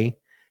say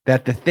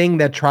that the thing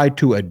that tried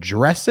to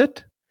address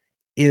it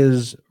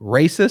is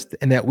racist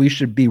and that we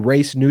should be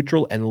race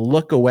neutral and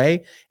look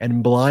away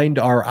and blind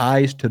our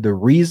eyes to the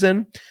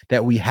reason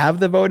that we have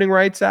the Voting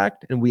Rights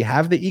Act and we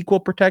have the Equal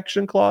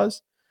Protection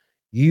Clause,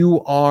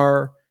 you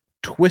are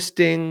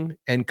twisting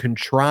and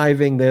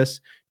contriving this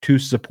to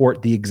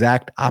support the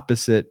exact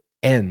opposite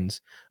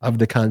ends of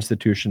the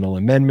constitutional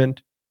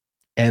amendment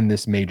and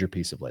this major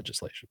piece of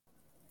legislation.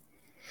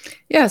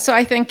 Yeah, so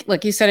I think,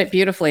 look, you said it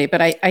beautifully,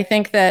 but I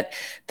think that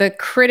the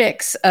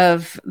critics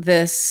of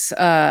this,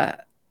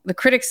 the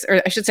critics,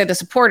 or I should say the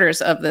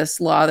supporters of this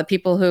law, the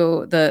people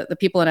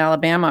in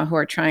Alabama who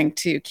are trying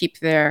to keep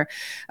their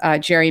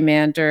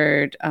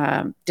gerrymandered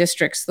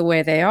districts the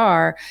way they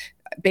are,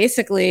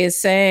 basically is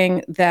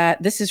saying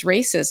that this is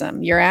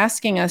racism. You're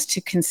asking us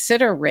to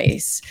consider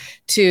race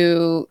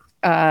to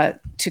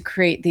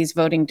create these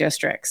voting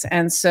districts.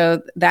 And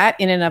so that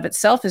in and of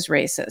itself is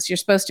racist. You're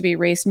supposed to be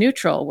race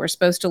neutral. We're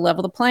supposed to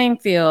level the playing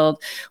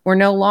field. We're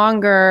no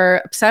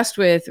longer obsessed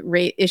with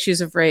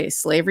issues of race.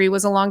 Slavery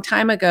was a long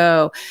time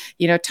ago,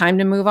 time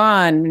to move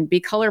on and be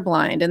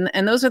colorblind.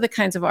 And those are the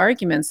kinds of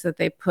arguments that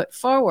they put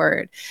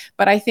forward.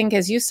 But I think,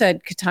 as you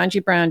said,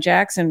 Ketanji Brown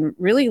Jackson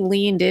really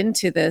leaned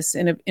into this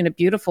in a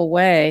beautiful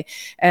way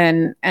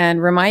and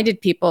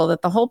reminded people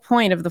that the whole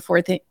point of the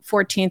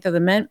 14th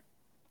Amendment,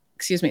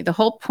 the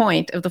whole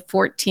point of the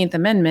 14th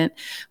Amendment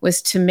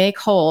was to make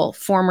whole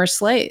former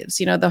slaves.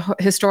 The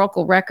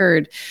historical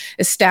record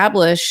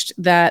established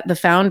that the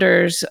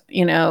founders,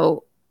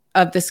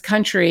 of this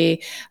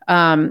country,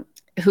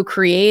 who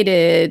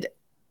created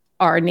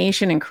our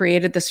nation and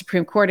created the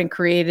Supreme Court and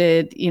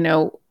created,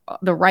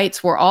 the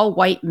rights, were all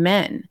white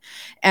men.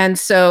 And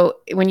so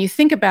when you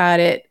think about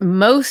it,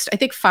 I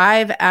think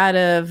 5 out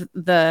of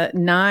the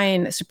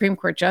 9 Supreme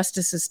Court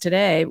justices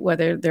today,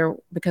 whether they're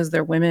because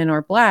they're women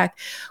or Black,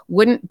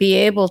 would not be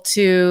able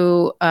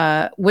to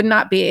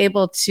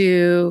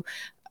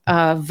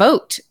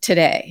vote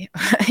today,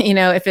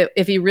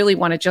 if you really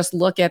want to just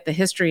look at the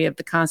history of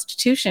the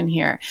Constitution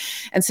here.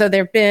 And so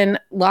there have been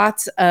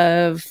lots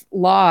of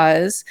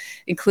laws,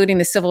 including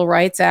the Civil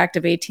Rights Act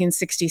of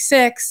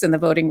 1866 and the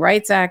Voting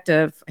Rights Act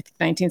of, I think,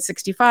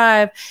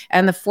 1965,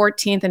 and the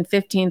 14th and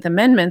 15th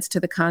Amendments to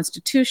the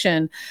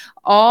Constitution,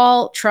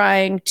 all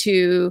trying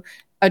to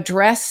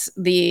address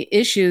the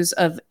issues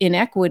of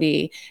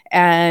inequity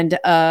and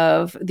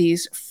of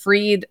these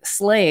freed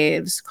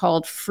slaves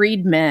called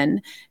freedmen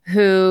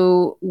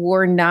who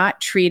were not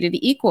treated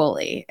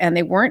equally, and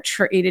they weren't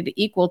treated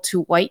equal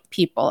to white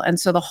people. And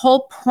so the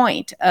whole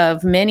point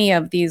of many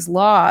of these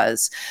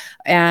laws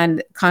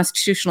and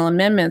constitutional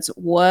amendments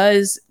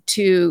was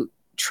to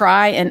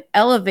try and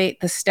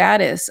elevate the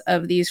status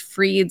of these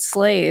freed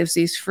slaves,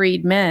 these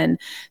freed men,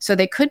 so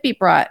they could be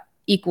brought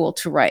equal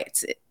to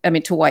whites.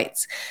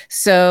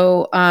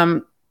 So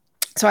I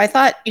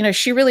thought,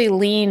 she really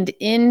leaned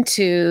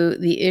into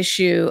the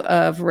issue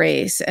of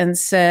race and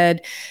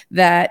said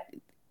that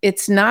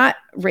it's not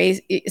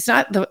race. It's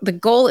not the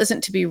goal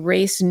isn't to be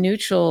race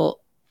neutral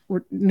or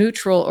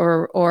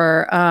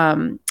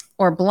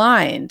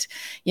blind,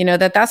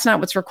 that's not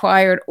what's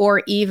required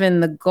or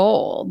even the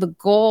goal. The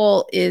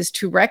goal is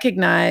to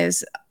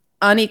recognize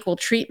unequal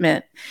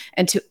treatment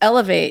and to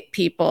elevate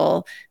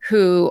people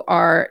who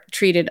are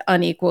treated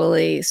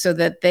unequally so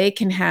that they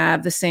can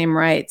have the same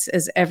rights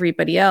as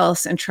everybody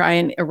else and try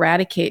and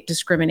eradicate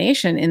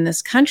discrimination in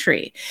this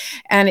country.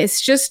 And it's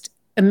just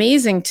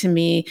amazing to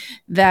me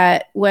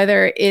that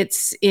whether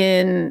it's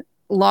in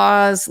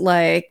laws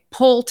like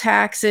poll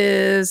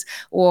taxes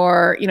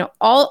or,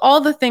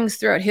 all the things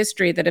throughout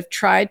history that have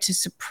tried to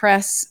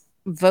suppress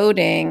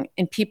voting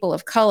in people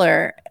of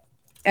color,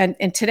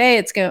 and today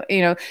it's going,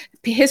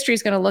 history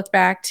is going to look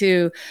back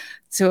to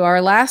to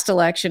our last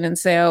election and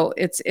say, oh,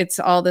 it's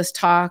all this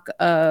talk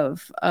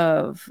of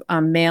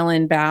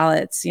mail-in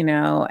ballots,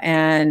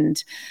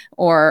 and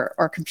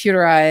or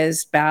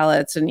computerized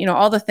ballots, and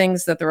all the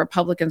things that the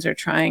Republicans are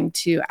trying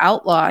to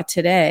outlaw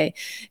today.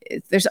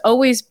 There's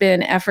always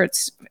been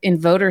efforts in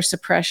voter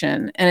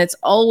suppression, and it's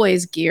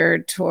always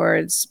geared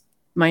towards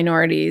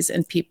minorities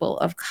and people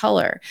of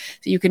color.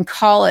 So you can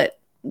call it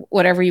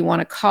whatever you want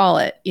to call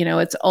it.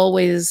 It's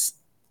always,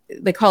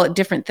 they call it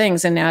different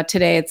things. And now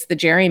today it's the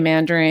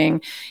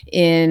gerrymandering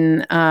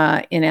in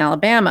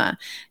Alabama.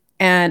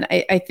 And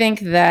I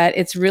think that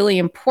it's really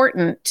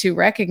important to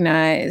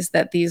recognize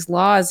that these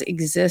laws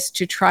exist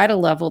to try to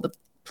level the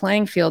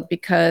playing field,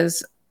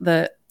 because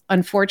the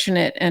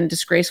unfortunate and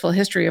disgraceful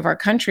history of our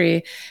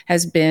country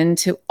has been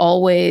to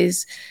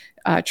always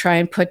try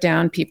and put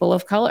down people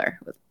of color.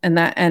 And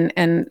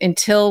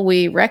until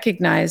we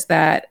recognize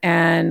that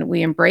and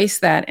we embrace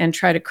that and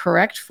try to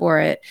correct for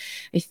it,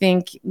 I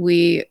think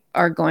we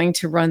are going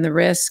to run the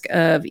risk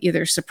of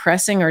either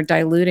suppressing or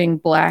diluting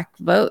Black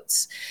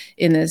votes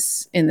in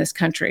this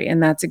country.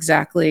 And that's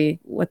exactly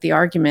what the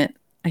argument,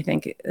 I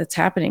think, that's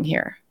happening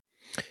here.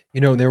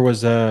 There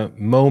was a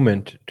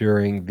moment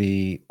during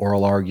the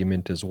oral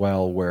argument as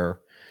well where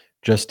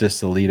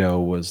Justice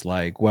Alito was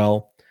like,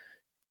 well,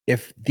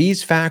 if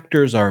these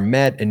factors are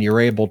met and you're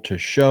able to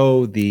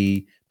show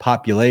the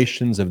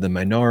populations of the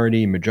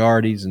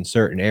majorities in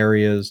certain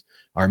areas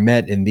are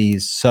met in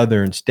these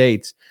southern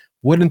states,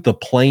 wouldn't the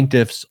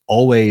plaintiffs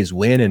always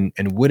win?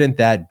 And wouldn't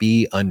that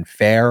be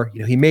unfair?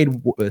 He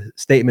made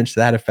statements to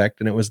that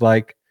effect, and it was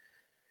like,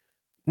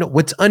 no,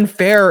 what's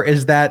unfair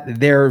is that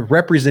their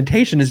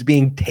representation is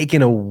being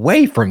taken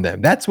away from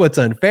them. That's what's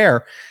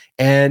unfair.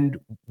 And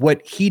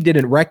what he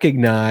didn't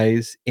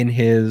recognize in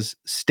his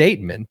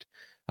statement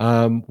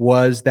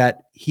was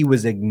that he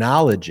was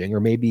acknowledging,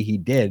 or maybe he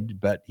did,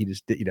 but he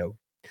just,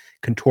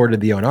 contorted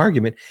the own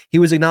argument. He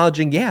was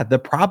acknowledging, yeah, the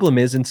problem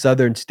is in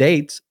southern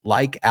states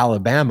like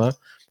Alabama,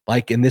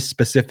 like in this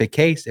specific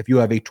case, if you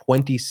have a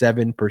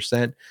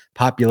 27%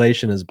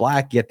 population as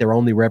Black, yet they're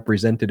only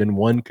represented in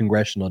one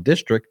congressional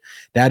district,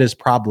 that is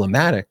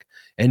problematic.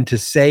 And to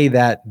say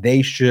that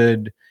they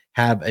should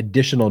have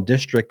additional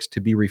districts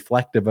to be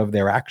reflective of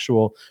their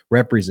actual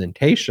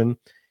representation,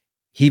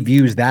 he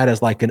views that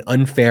as like an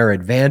unfair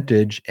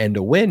advantage and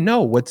a win.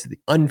 No, what's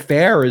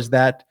unfair is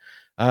that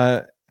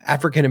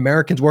African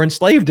Americans were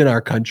enslaved in our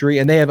country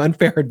and they have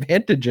unfair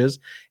advantages,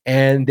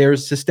 and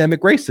there's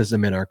systemic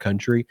racism in our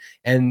country,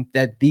 and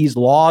that these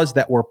laws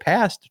that were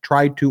passed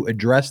try to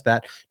address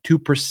that, to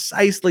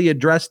precisely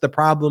address the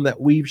problem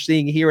that we're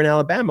seeing here in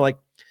Alabama. Like,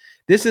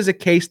 this is a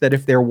case that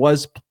if there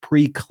was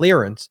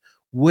pre-clearance,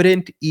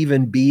 wouldn't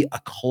even be a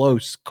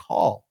close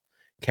call,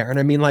 Karen.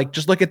 I mean, like,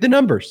 just look at the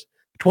numbers.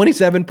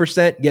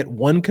 27% get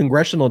one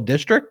congressional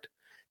district.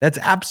 That's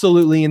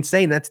absolutely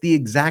insane. That's the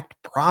exact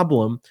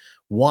problem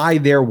why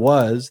there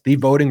was the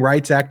Voting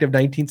Rights Act of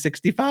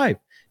 1965,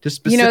 to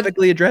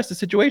specifically address a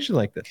situation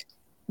like this.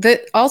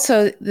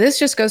 This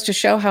just goes to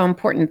show how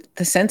important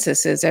the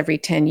census is every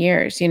 10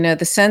 years. The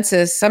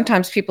census,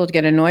 sometimes people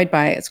get annoyed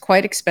by it. It's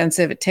quite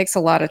expensive. It takes a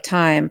lot of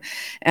time,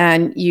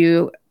 and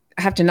you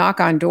have to knock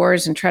on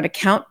doors and try to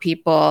count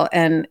people.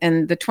 And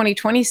the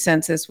 2020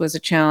 census was a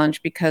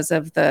challenge because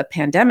of the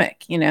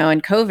pandemic,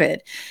 and COVID,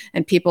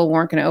 and people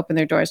weren't going to open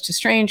their doors to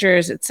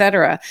strangers, et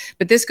cetera.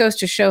 But this goes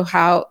to show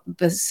how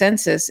the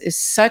census is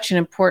such an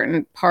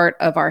important part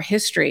of our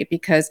history,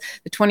 because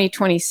the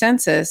 2020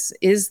 census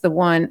is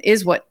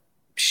what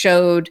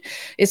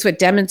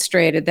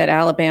demonstrated that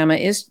Alabama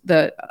is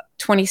the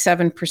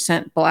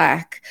 27%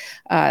 Black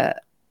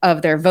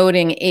of their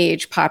voting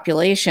age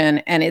population.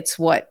 And it's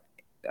what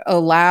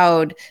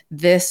allowed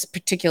this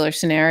particular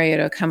scenario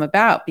to come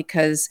about,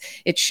 because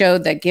it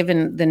showed that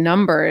given the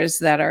numbers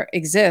that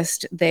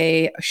exist,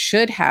 they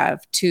should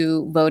have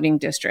 2 voting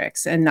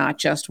districts and not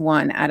just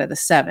 1 out of the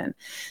 7.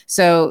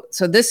 So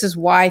this is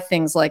why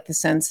things like the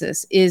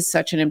census is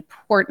such an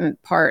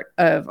important part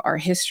of our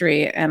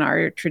history and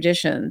our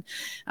tradition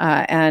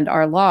and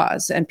our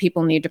laws, and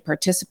people need to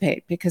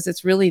participate, because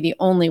it's really the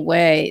only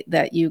way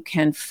that you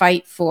can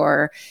fight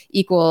for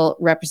equal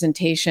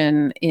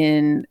representation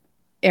in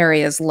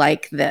areas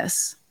like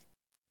this.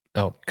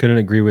 Oh, couldn't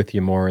agree with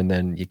you more. And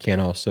then you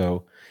can't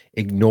also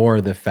ignore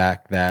the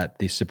fact that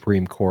the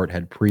Supreme Court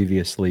had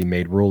previously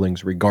made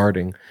rulings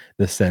regarding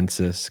the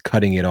census,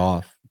 cutting it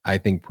off, I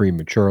think,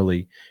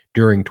 prematurely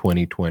during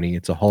 2020.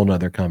 It's a whole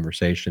nother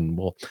conversation.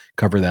 We'll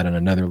cover that in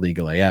another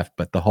Legal AF,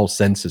 but the whole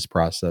census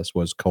process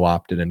was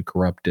co-opted and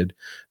corrupted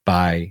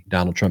by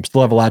Donald Trump.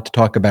 Still have a lot to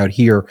talk about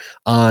here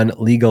on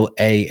Legal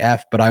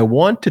AF, but I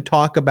want to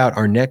talk about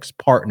our next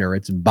partner.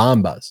 It's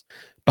Bombas.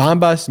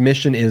 Bombas'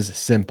 mission is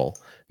simple.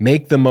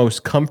 Make the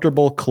most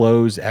comfortable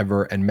clothes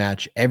ever and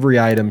match every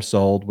item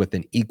sold with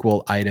an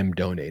equal item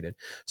donated.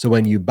 So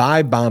when you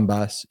buy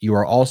Bombas, you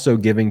are also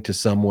giving to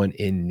someone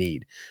in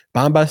need.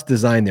 Bombas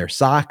designed their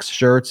socks,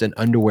 shirts, and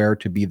underwear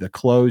to be the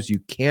clothes you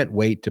can't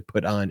wait to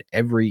put on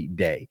every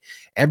day.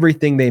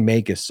 Everything they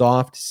make is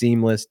soft,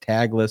 seamless,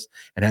 tagless,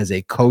 and has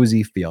a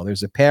cozy feel.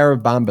 There's a pair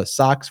of Bombas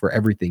socks for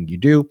everything you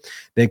do.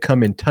 They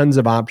come in tons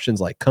of options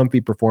like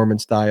comfy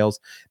performance styles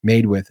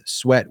made with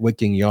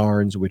sweat-wicking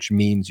yarns, which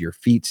means your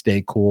feet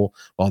stay cool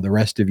while the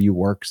rest of you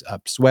works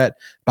up sweat.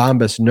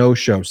 Bombas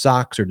no-show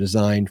socks are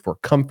designed for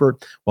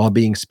comfort while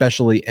being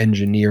specially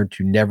engineered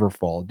to never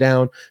fall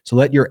down. So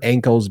let your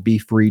ankles be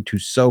free to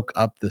soak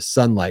up the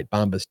sunlight.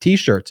 Bombas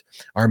t-shirts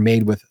are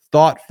made with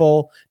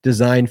thoughtful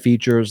design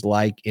features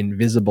like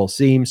invisible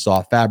seams,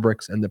 soft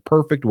fabrics, and the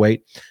perfect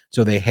weight,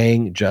 so they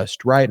hang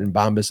just right. And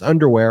Bombas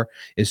underwear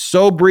is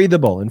so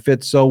breathable and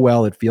fits so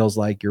well it feels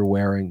like you're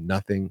wearing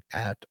nothing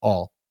at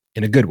all,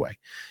 in a good way.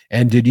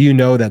 And did you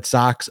know that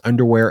socks,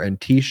 underwear, and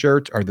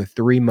t-shirts are the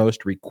 3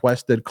 most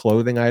requested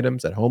clothing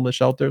items at homeless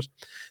shelters?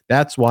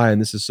 That's why,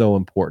 and this is so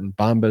important,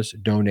 Bombas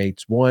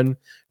donates 1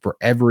 for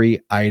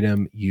every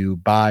item you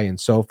buy. And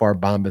so far,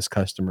 Bombas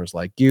customers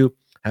like you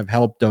have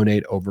helped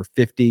donate over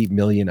 50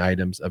 million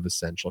items of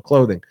essential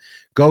clothing.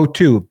 Go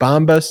to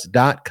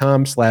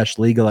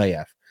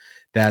bombas.com/legalaf.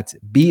 That's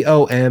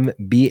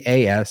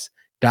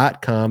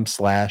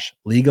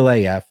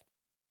BOMBAS.com/legalaf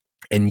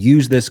and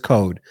use this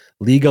code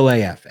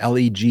LEGALAF,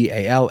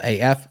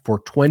 LEGALAF, for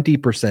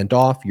 20%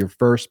 off your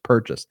first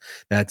purchase.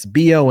 That's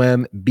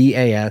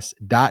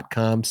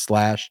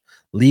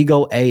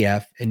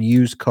BOMBAS.com/legalaf and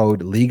use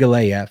code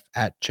LEGALAF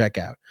at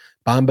checkout.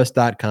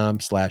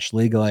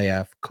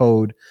 Bombas.com/legalaf,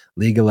 code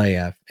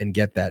LEGALAF, and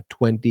get that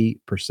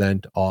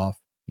 20% off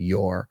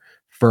your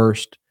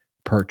first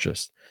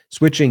purchase.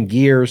 Switching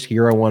gears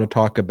here, I want to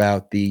talk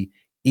about the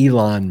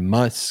Elon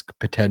Musk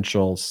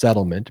potential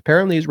settlement.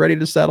 Apparently, he's ready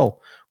to settle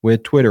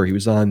with Twitter. He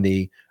was on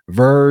the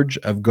verge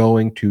of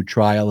going to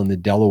trial in the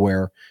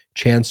Delaware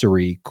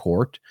Chancery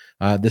Court.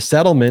 The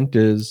settlement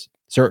is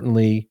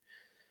certainly,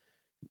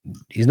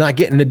 he's not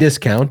getting a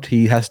discount.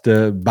 He has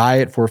to buy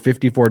it for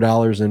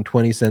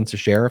 $54.20 a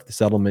share if the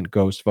settlement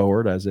goes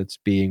forward, as it's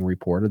being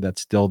reported.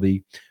 That's still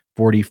the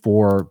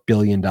 $44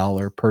 billion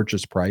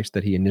purchase price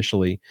that he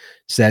initially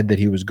said that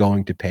he was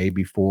going to pay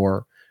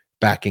before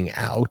backing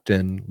out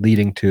and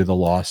leading to the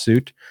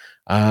lawsuit.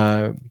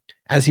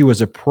 As he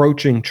was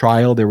approaching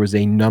trial, there was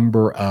a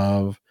number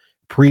of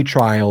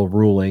pretrial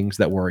rulings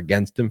that were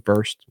against him.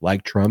 First,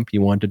 like Trump, he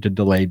wanted to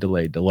delay,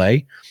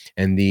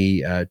 and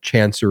the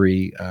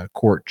Chancery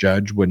Court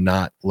judge would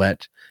not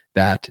let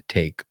that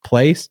take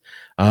place.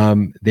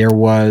 There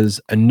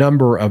was a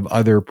number of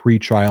other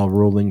pretrial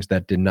rulings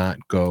that did not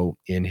go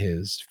in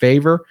his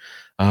favor.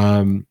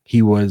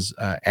 He was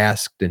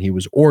asked, and he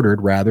was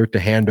ordered, rather, to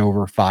hand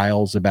over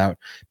files about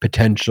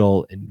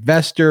potential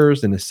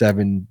investors in a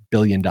 $7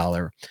 billion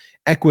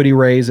equity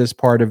raise as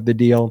part of the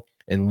deal.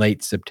 In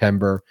late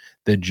September,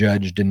 the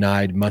judge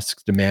denied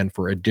Musk's demand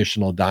for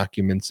additional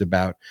documents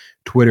about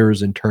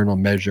Twitter's internal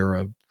measure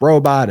of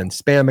robot and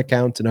spam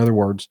accounts. In other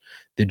words,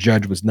 the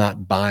judge was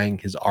not buying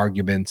his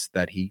arguments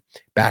that he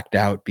backed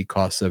out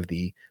because of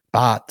the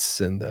bots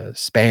and the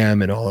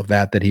spam and all of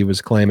that he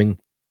was claiming.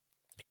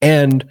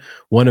 And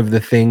one of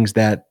the things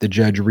that the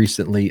judge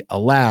recently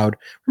allowed,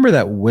 remember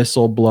that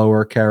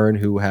whistleblower, Karen,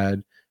 who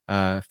had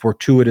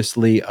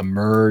fortuitously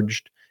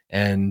emerged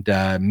and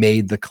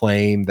made the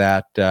claim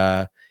that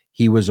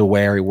he was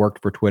aware, he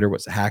worked for Twitter,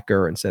 was a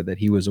hacker, and said that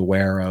he was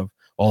aware of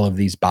all of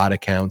these bot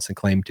accounts and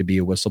claimed to be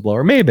a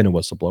whistleblower. May have been a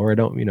whistleblower. I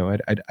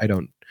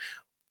don't.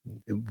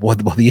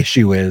 What the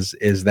issue is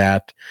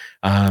that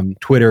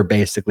Twitter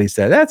basically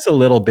said that's a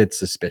little bit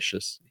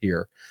suspicious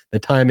here. The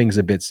timing's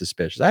a bit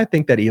suspicious. I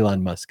think that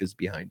Elon Musk is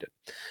behind it.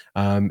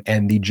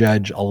 And the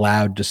judge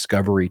allowed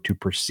discovery to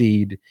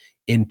proceed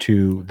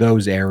into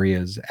those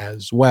areas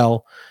as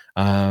well.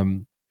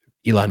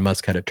 Elon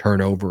Musk had to turn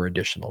over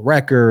additional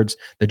records.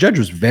 The judge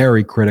was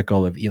very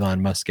critical of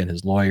Elon Musk and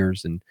his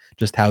lawyers and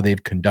just how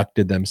they've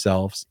conducted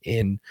themselves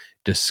in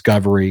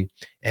discovery.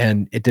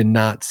 And it did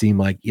not seem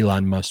like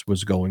Elon Musk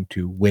was going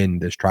to win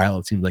this trial.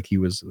 It seemed like he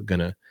was going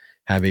to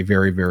have a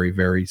very, very,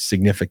 very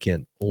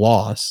significant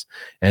loss.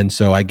 And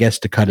so I guess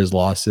to cut his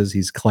losses,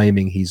 he's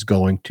claiming he's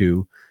going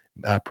to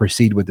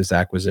proceed with this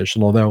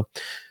acquisition. Although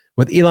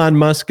with Elon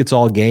Musk, it's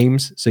all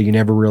games. So you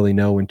never really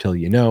know until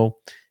you know.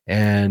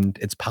 And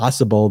it's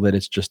possible that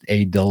it's just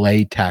a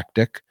delay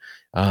tactic.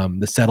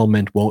 The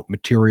settlement won't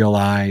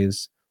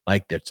materialize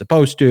like they're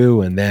supposed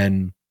to, and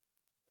then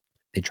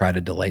they try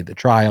to delay the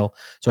trial.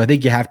 So I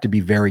think you have to be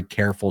very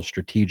careful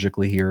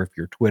strategically here if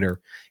you're Twitter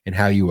and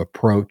how you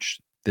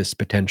approach this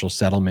potential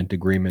settlement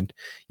agreement.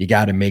 You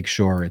got to make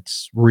sure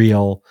it's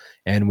real.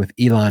 And with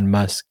Elon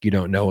Musk, you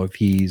don't know if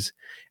he's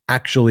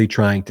actually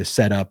trying to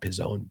set up his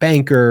own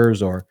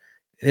bankers, or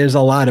there's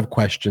a lot of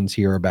questions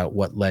here about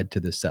what led to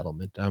this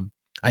settlement.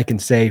 I can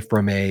say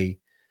from a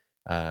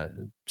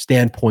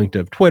standpoint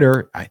of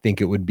Twitter, I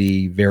think it would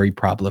be very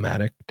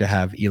problematic to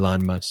have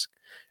Elon Musk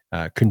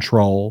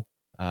control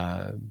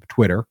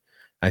Twitter.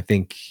 I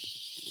think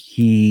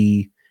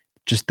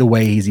just the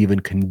way he's even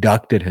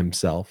conducted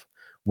himself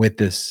with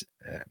this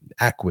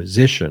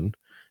acquisition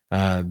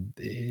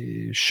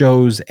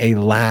shows a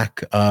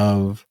lack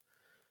of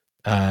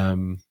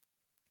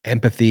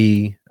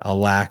empathy, a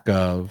lack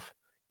of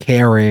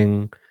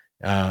caring,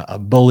 a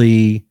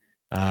bully,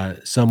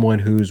 someone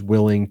who's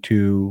willing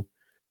to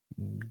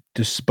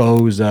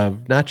dispose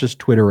of not just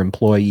Twitter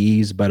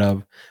employees, but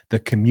of the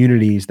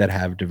communities that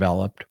have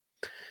developed.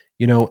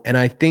 And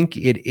I think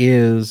it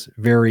is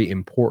very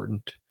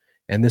important.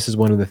 And this is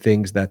one of the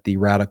things that the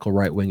radical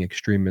right-wing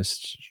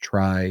extremists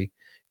try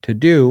to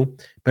do.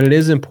 But it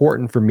is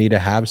important for me to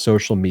have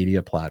social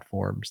media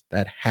platforms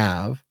that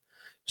have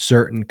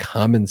certain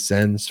common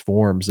sense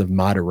forms of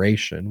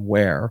moderation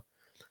where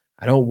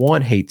I don't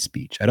want hate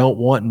speech. I don't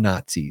want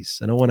Nazis.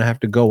 I don't want to have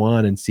to go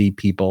on and see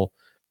people,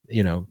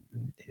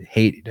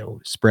 hate,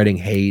 spreading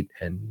hate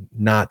and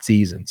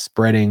Nazis and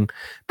spreading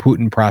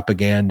Putin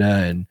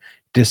propaganda and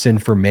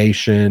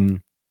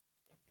disinformation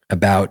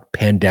about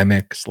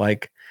pandemics.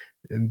 Like,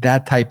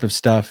 that type of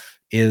stuff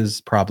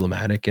is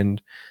problematic.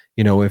 And,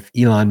 if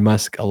Elon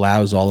Musk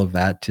allows all of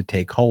that to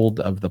take hold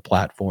of the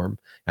platform,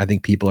 I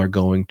think people are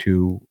going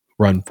to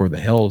run for the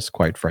hills,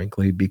 quite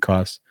frankly,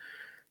 because,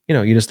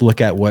 you just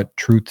look at what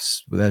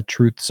that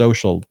Truth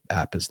Social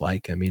app is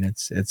like. I mean,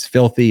 it's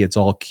filthy. It's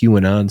all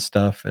QAnon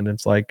stuff. And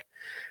it's like,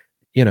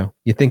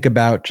 you think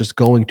about just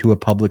going to a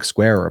public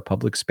square or a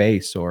public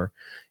space, or,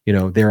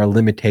 there are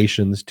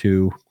limitations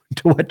to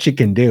what you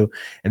can do.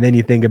 And then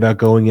you think about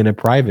going in a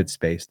private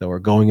space, though, or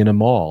going in a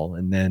mall,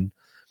 and then,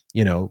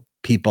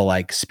 people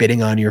like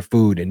spitting on your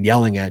food and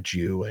yelling at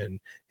you and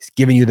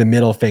giving you the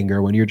middle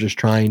finger when you're just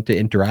trying to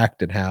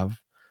interact and have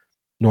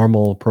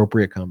normal,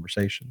 appropriate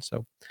conversation.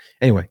 So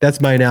anyway,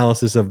 that's my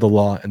analysis of the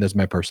law, and there's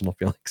my personal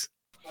feelings.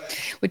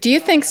 What do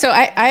you think? So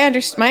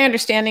my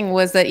understanding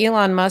was that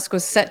Elon Musk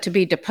was set to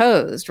be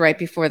deposed right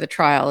before the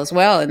trial as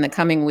well in the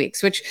coming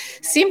weeks, which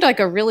seemed like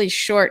a really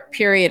short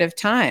period of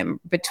time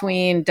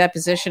between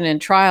deposition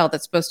and trial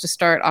that's supposed to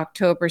start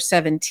October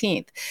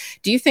 17th.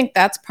 Do you think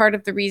that's part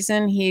of the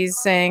reason he's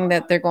saying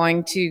that they're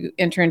going to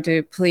enter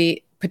into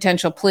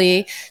potential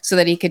plea so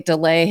that he could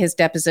delay his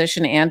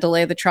deposition and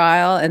delay the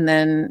trial? And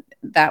then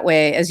that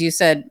way, as you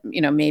said,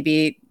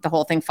 maybe the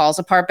whole thing falls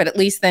apart, but at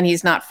least then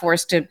he's not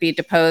forced to be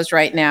deposed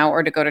right now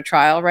or to go to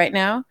trial right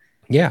now.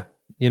 Yeah.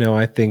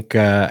 I think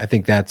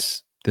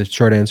that's the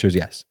short answer is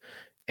yes.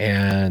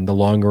 And the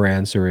longer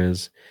answer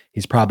is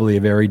he's probably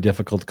a very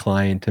difficult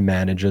client to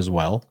manage as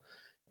well.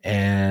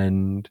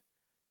 And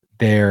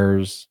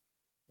there's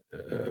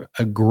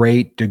a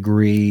great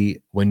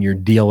degree when you're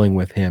dealing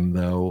with him,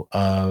 though,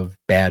 of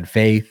bad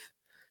faith,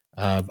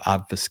 of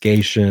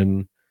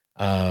obfuscation,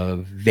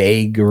 of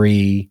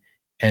vagary,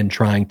 and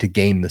trying to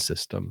game the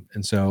system.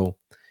 And so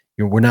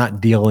we're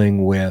not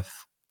dealing with,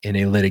 in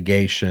a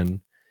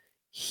litigation,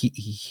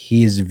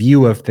 his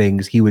view of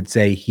things. He would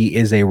say he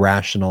is a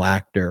rational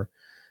actor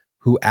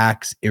who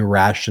acts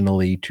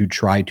irrationally to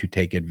try to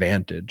take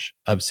advantage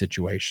of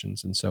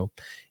situations. And so,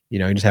 you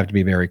just have to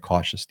be very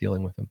cautious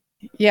dealing with him.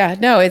 Yeah,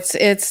 no, this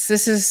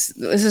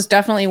is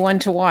definitely one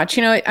to watch.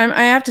 I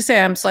have to say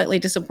I'm slightly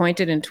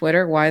disappointed in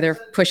Twitter why they're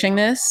pushing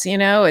this.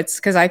 It's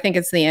because I think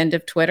it's the end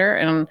of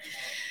Twitter,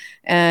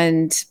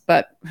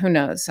 but who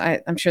knows?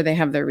 I'm sure they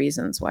have their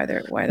reasons why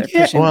they're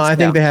pushing. Well, this I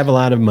think they have a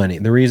lot of money.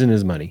 The reason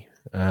is money.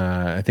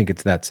 I think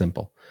it's that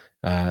simple.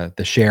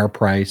 The share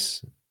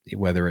price,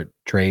 whether it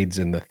trades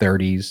in the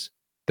 30s,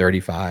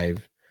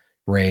 35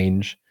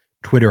 range,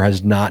 Twitter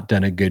has not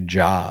done a good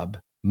job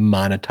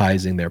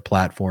monetizing their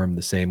platform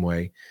the same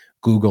way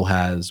Google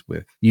has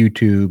with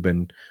YouTube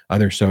and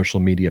other social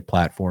media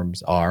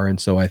platforms are. And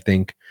so I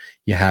think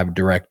you have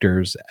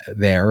directors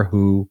there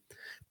who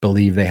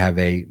believe they have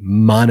a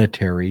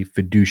monetary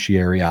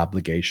fiduciary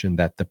obligation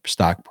that the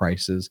stock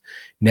price is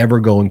never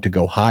going to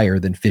go higher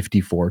than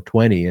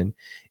 54.20. And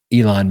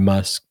Elon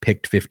Musk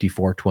picked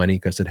 54.20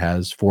 because it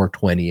has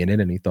 420 in it,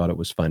 and he thought it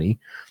was funny.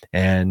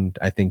 And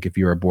I think if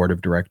you're a board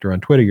of director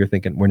on Twitter, you're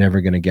thinking we're never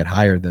going to get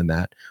higher than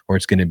that, or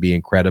it's going to be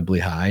incredibly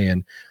high.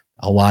 And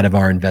a lot of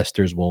our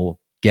investors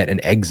will get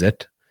an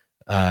exit.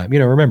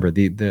 Remember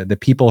the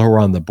people who are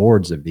on the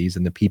boards of these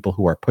and the people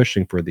who are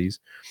pushing for these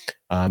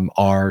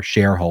are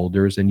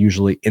shareholders, and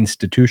usually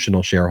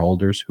institutional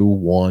shareholders who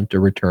want a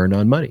return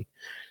on money.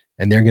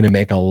 And they're going to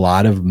make a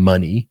lot of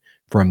money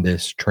from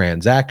this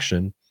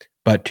transaction.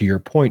 But to your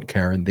point,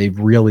 Karen, they've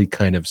really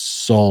kind of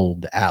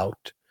sold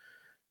out.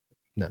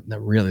 Not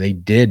really, they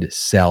did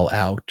sell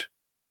out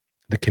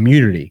the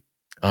community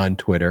on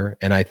Twitter.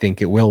 And I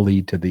think it will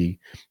lead to the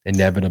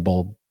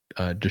inevitable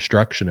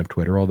destruction of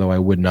Twitter, although I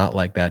would not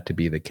like that to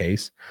be the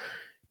case.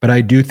 But I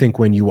do think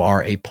when you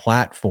are a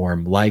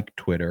platform like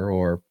Twitter,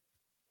 or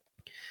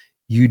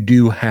you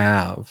do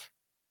have,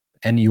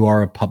 and you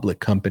are a public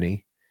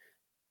company,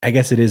 I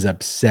guess it is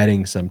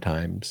upsetting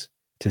sometimes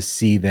to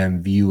see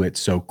them view it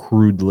so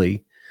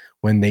crudely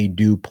when they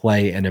do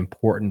play an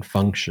important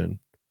function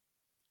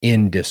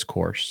in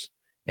discourse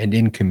and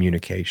in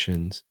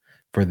communications,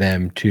 for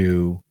them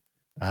to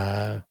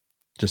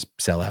just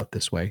sell out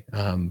this way.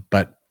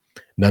 But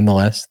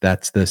nonetheless,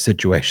 that's the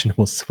situation.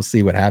 We'll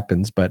see what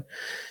happens. But,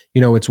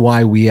 it's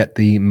why we at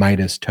the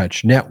Midas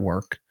Touch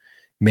Network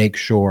make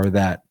sure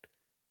that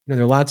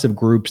there are lots of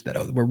groups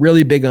that we're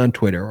really big on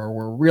Twitter, or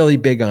we're really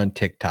big on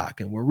TikTok,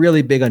 and we're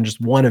really big on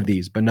just one of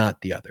these, but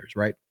not the others,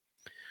 right?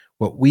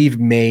 What we've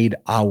made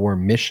our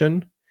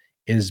mission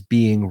is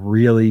being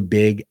really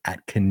big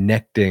at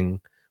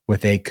connecting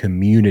with a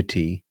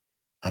community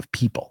of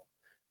people,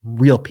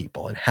 real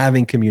people, and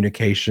having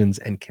communications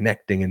and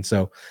connecting. And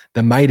so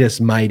the Midas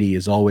Mighty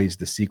is always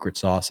the secret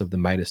sauce of the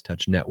Midas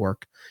Touch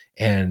Network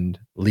and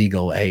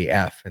Legal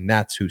AF. And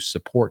that's who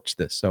supports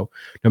this. So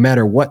no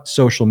matter what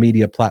social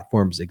media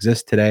platforms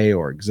exist today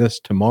or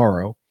exist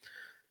tomorrow,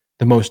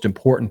 the most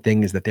important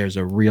thing is that there's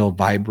a real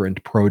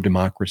vibrant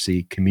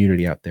pro-democracy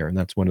community out there. And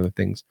that's one of the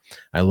things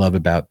I love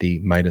about the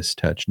Midas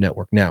Touch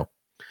Network. Now,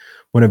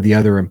 one of the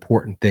other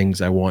important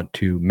things I want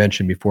to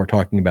mention before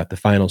talking about the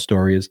final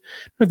story is,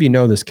 I don't know if you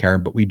know this,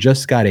 Karen, but we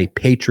just got a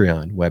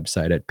Patreon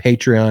website at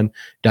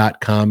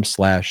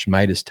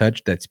patreon.com/Midas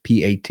Touch. That's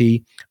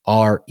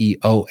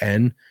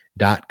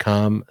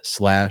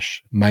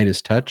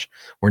patreon.com/Midas Touch.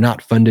 We're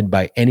not funded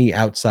by any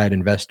outside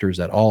investors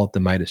at all at the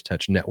Midas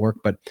Touch Network.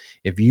 But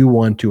if you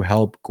want to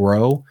help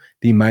grow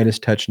the Midas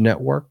Touch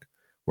Network,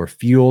 we're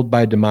fueled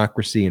by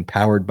democracy and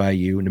powered by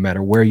you. No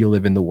matter where you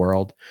live in the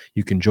world,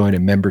 you can join a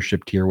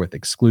membership tier with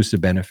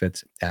exclusive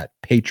benefits at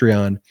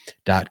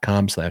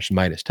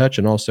patreon.com/Midas Touch.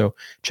 And also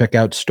check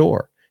out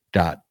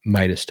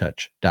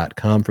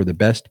store.MidasTouch.com for the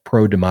best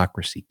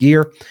pro-democracy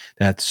gear.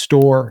 That's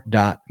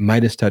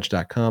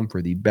store.MidasTouch.com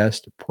for the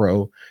best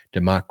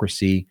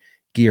pro-democracy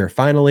gear.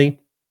 Finally,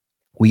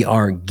 we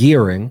are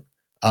gearing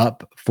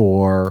up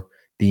for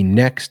the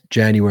next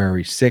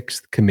January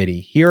 6th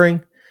committee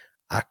hearing.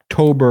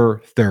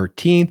 October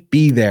 13th,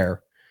 be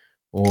there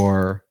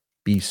or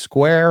be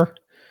square.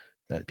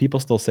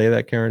 People still say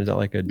that, Karen? Is that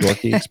like a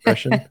dorky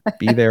expression?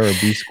 Be there or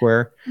be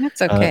square?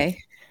 That's okay.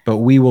 But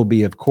we will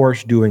be, of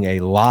course, doing a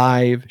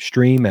live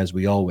stream, as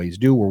we always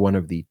do. We're one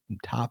of the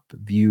top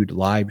viewed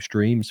live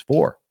streams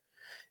for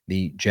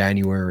the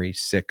January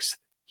 6th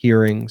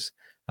hearings,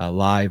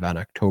 live on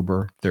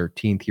October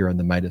 13th here on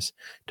the Midas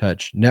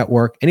Touch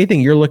Network.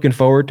 Anything you're looking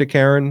forward to,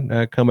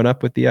 Karen, coming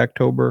up with the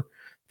October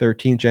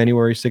 13th,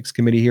 January 6th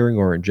committee hearing,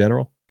 or in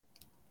general?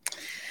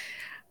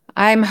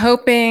 I'm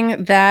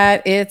hoping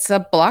that it's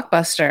a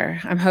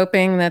blockbuster. I'm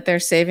hoping that they're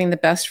saving the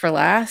best for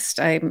last.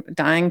 I'm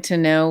dying to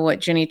know what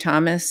Ginny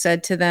Thomas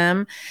said to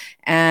them.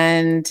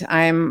 And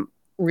I'm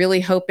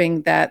really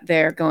hoping that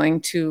they're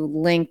going to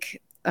link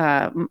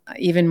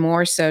even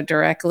more so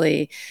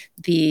directly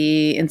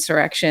the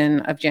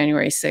insurrection of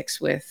January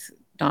 6th with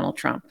Donald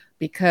Trump.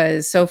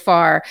 Because so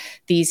far,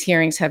 these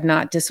hearings have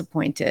not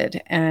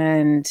disappointed,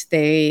 and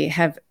they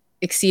have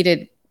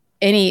exceeded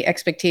any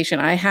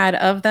expectation I had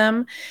of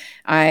them.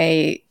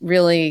 I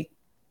really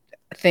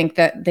think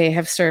that they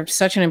have served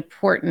such an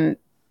important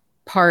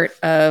part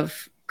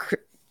of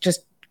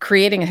just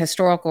creating a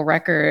historical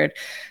record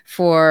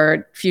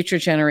for future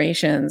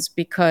generations,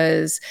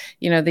 because,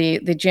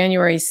 the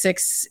January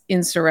 6th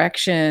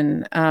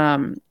insurrection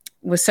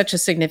was such a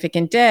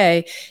significant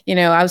day.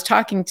 I was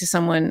talking to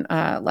someone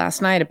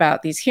last night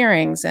about these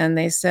hearings, and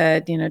they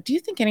said, do you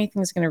think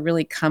anything's going to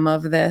really come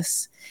of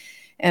this?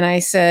 And I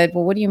said,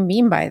 well, what do you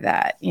mean by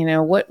that?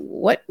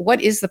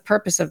 What is the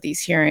purpose of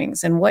these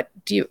hearings, and what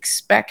do you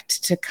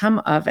expect to come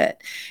of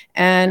it?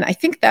 And I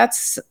think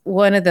that's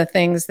one of the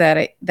things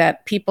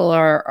that people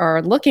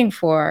are looking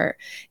for,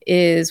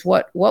 is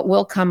what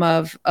will come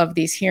of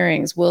these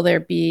hearings. Will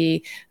there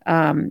be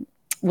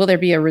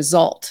a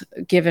result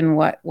given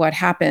what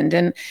happened?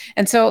 And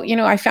so,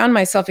 I found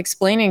myself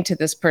explaining to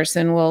this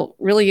person, well,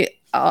 really,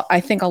 I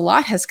think a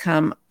lot has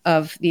come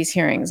of these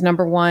hearings.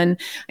 Number one,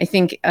 I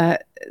think the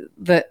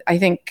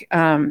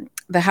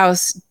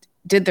House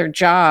did their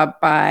job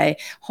by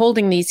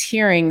holding these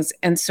hearings,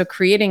 and so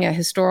creating a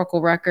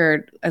historical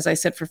record, as I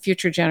said, for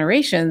future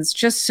generations,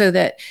 just so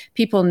that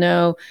people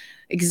know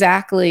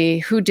exactly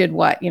who did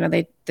what.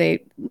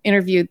 They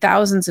interviewed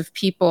thousands of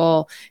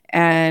people,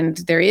 and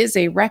there is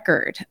a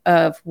record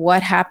of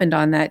what happened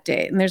on that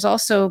day. And there's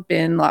also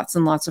been lots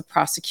and lots of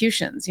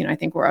prosecutions. I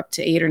think we're up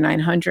to 800 or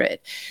 900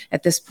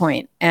 at this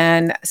point.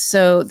 And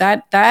so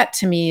that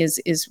to me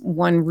is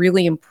one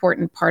really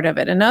important part of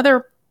it.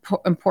 Another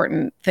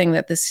important thing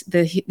that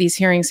these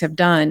hearings have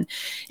done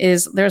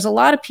is there's a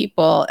lot of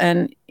people,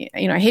 and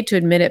I hate to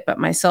admit it, but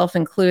myself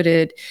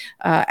included,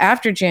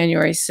 after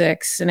January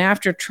 6th and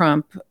after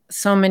Trump,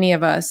 so many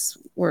of us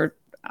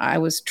I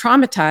was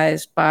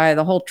traumatized by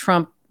the whole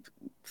Trump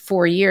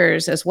 4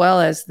 years, as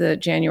well as the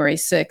January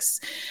 6th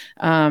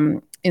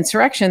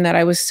insurrection, that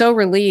I was so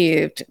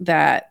relieved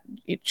that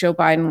Joe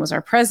Biden was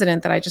our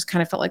president, that I just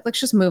kind of felt like,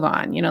 let's just move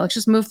on. Let's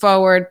just move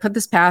forward, put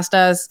this past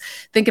us,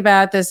 think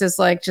about this as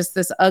like just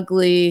this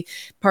ugly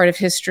part of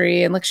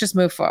history, and let's just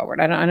move forward.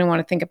 I don't want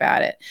to think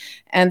about it.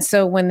 And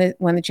so when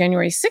the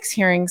January 6th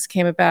hearings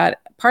came about,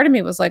 part of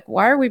me was like,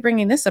 why are we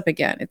bringing this up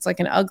again? It's like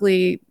an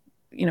ugly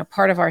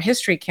part of our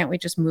history. Can't we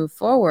just move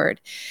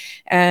forward?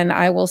 And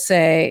I will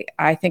say,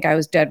 I think I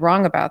was dead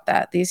wrong about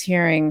that. These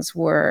hearings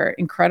were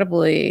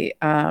incredibly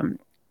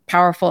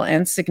powerful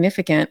and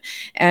significant.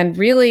 And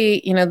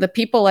really, the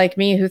people like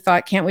me who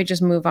thought, can't we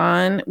just move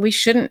on? We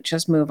shouldn't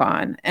just move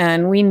on.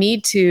 And we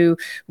need to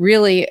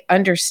really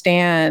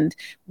understand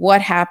what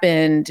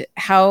happened,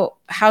 how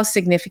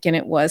significant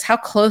it was, how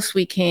close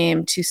we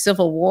came to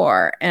civil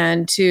war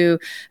and to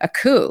a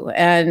coup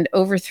and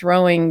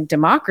overthrowing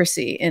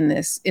democracy in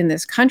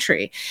this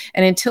country.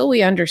 And until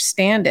we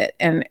understand it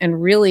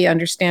and really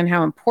understand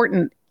how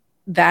important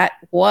that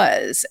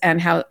was,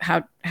 and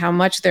how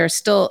much there's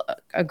still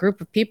a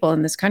group of people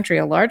in this country,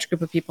 a large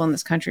group of people in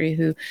this country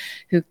who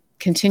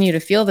continue to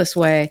feel this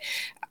way,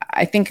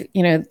 I think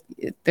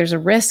there's a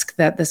risk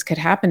that this could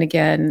happen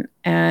again.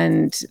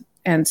 And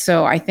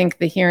so I think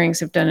the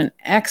hearings have done an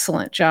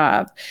excellent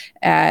job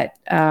at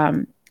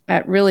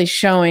really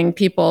showing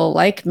people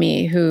like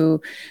me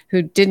who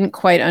didn't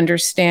quite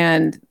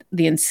understand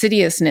the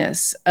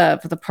insidiousness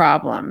of the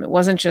problem. It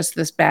wasn't just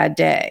this bad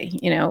day.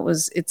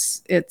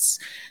 It's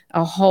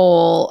a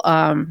whole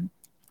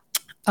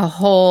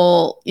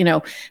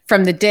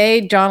from the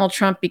day Donald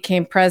Trump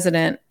became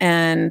president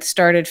and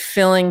started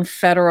filling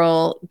spots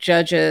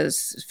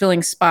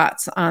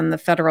on the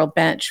federal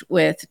bench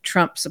with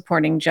Trump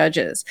supporting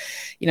judges,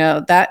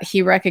 that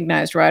he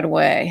recognized right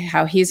away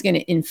how he's going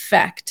to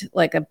infect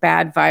like a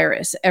bad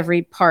virus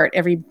every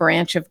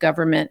branch of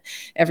government,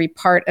 every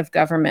part of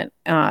government,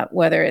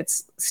 whether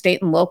it's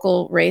state and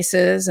local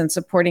races and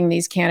supporting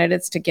these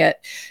candidates to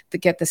get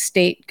the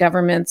state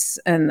governments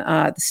and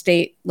the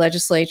state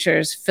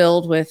legislatures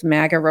filled with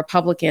MAGA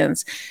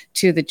Republicans,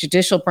 to the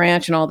judicial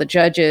branch and all the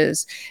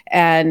judges,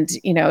 and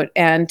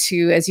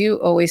to, as you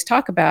always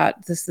talk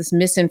about, this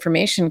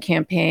misinformation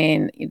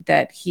campaign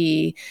that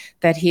he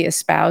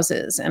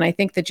espouses. And I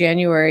think the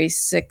January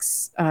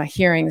 6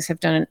 hearings have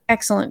done an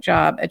excellent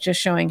job at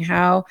just showing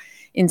how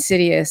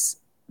insidious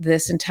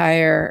this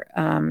entire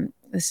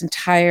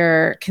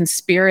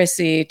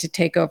conspiracy to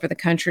take over the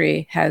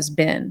country has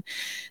been.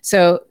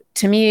 So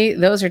to me,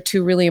 those are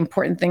two really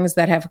important things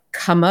that have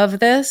come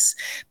of this.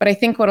 But I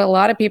think what a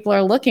lot of people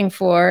are looking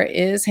for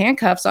is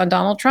handcuffs on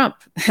Donald Trump.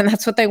 And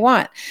that's what they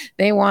want.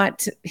 They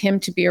want him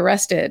to be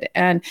arrested.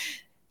 And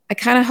I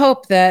kind of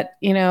hope that,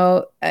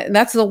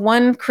 that's the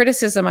one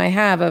criticism I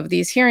have of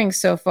these hearings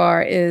so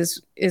far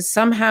is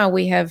somehow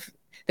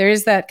there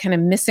is that kind of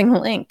missing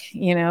link,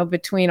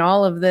 between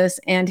all of this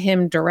and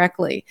him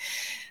directly.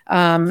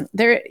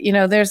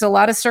 There's a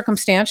lot of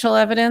circumstantial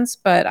evidence,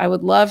 but I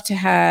would love to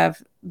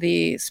have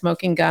the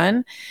smoking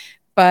gun.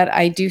 But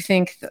I do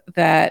think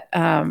that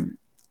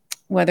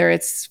whether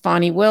it's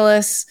Fani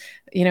Willis,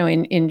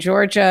 in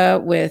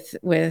Georgia with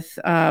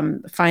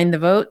Find the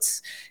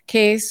Votes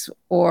case,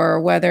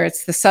 or whether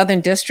it's the Southern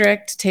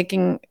District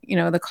taking,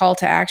 the call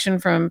to action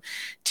from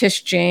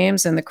Tish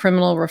James and the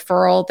criminal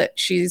referral that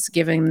she's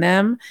giving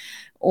them,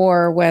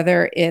 or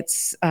whether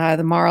it's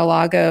the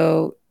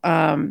Mar-a-Lago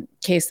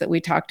case that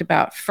we talked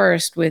about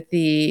first with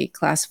the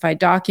classified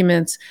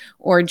documents,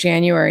 or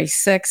January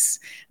 6th.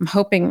 I'm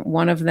hoping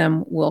one of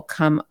them will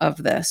come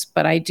of this,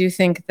 but I do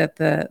think that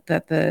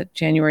the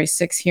January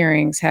 6th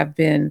hearings have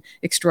been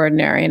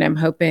extraordinary, and I'm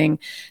hoping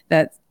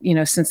that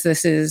since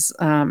this is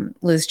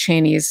Liz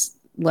Cheney's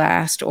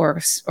last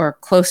or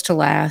close to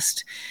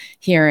last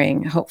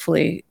hearing,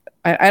 hopefully,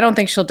 I don't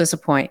think she'll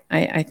disappoint.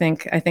 I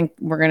think it's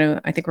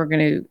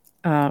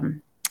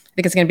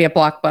going to be a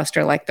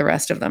blockbuster like the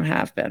rest of them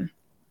have been.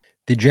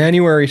 The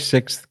January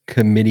 6th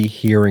committee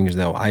hearings,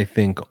 though, I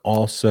think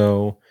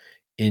also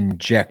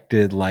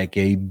injected like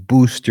a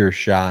booster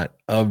shot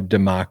of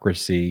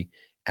democracy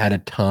at a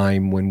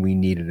time when we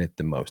needed it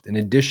the most. In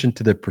addition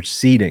to the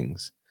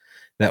proceedings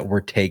that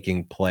were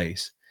taking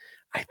place,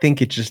 I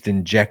think it just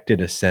injected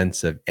a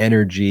sense of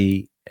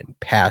energy and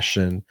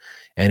passion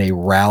and a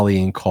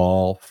rallying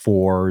call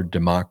for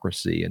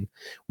democracy. And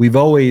we've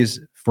always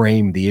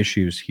framed the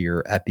issues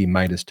here at the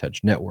Midas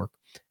Touch Network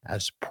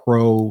as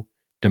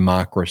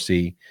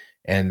pro-democracy,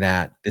 and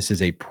that this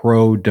is a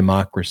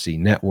pro-democracy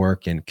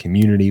network and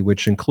community,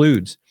 which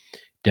includes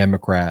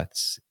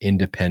Democrats,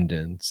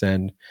 independents,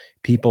 and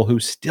people who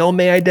still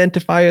may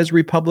identify as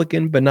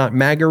Republican, but not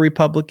MAGA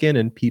Republican,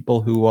 and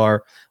people who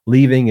are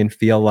leaving and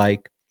feel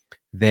like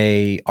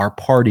they are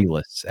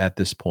partyless at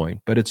this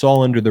point. But it's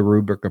all under the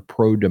rubric of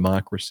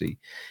pro-democracy.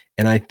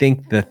 And I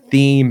think the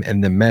theme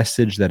and the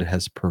message that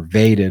has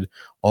pervaded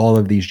all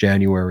of these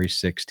January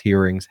 6th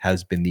hearings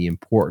has been the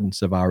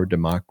importance of our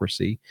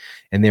democracy.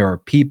 And there are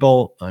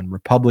people and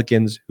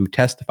Republicans who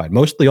testified,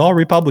 mostly all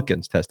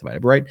Republicans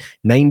testified, right?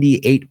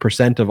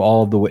 98% of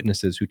all of the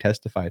witnesses who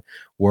testified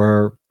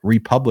were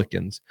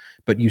Republicans.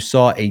 But you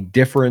saw a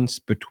difference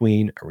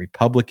between a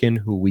Republican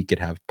who we could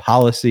have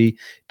policy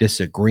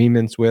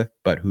disagreements with,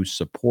 but who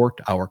support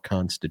our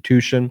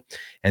Constitution.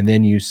 And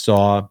then you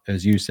saw,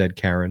 as you said,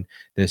 Karen,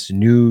 this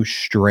new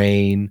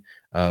strain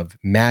of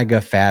MAGA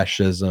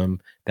fascism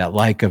that,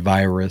 like a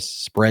virus,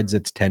 spreads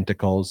its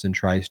tentacles and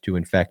tries to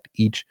infect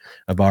each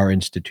of our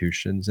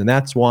institutions. And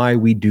that's why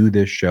we do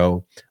this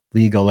show,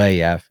 Legal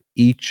AF,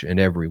 each and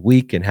every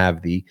week, and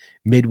have the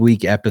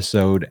midweek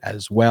episode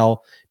as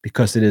well,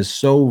 because it is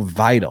so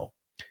vital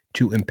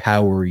to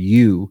empower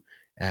you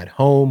at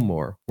home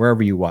or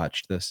wherever you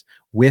watch this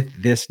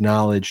with this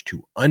knowledge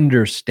to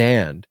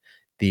understand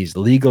these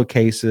legal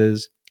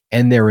cases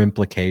and their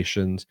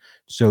implications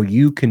so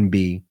you can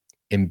be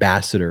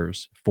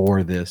ambassadors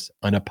for this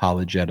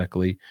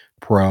unapologetically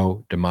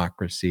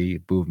pro-democracy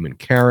movement.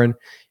 Karen,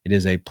 it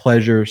is a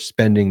pleasure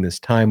spending this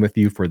time with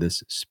you for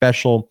this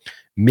special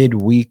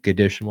midweek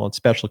edition. Well, it's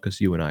special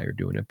because you and I are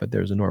doing it, but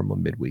there's a normal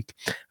midweek.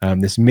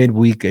 This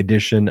midweek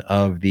edition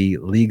of the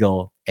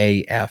Legal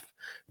AF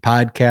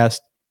podcast.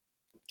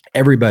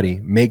 Everybody,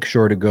 make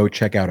sure to go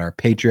check out our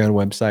Patreon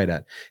website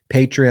at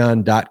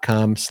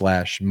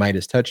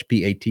patreon.com/MeidasTouch,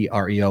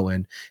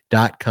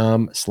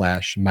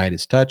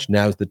 patreon.com/MeidasTouch.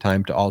 Now's the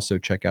time to also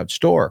check out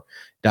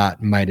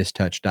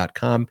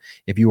store.MeidasTouch.com.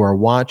 If you are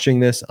watching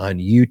this on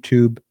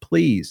YouTube,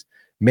 please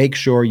make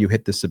sure you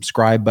hit the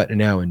subscribe button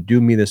now, and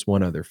do me this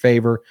one other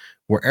favor.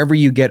 Wherever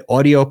you get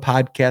audio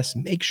podcasts,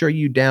 make sure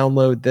you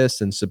download this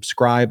and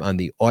subscribe on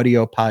the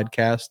audio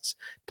podcasts.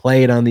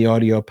 Play it on the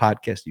audio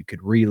podcast. You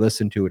could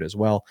re-listen to it as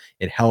well.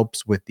 It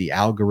helps with the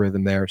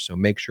algorithm there. So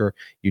make sure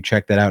you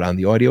check that out on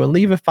the audio and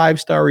leave a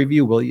 5-star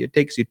review. Will you? It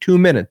takes you 2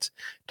 minutes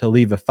to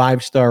leave a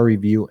 5-star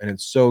review, and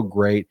it's so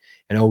great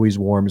and always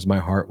warms my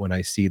heart when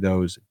I see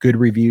those good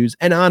reviews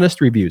and honest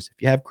reviews.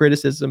 If you have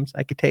criticisms,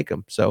 I could take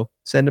them. So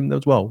send them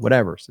those, well,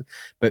 whatever.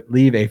 But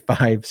leave a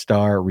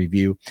 5-star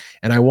review.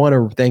 And I want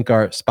to thank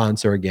our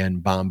sponsor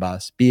again,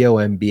 Bombas,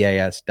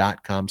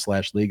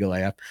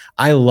 bombas.com/legalaf.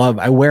 I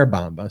wear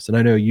Bombas, and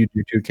I know you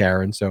do too,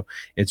 Karen. So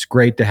it's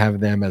great to have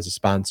them as a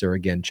sponsor.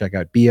 Again, check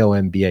out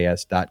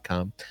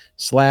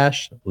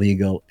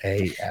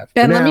bombas.com/legalaf.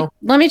 Ben,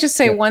 let me just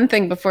say one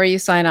thing before you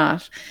sign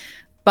off.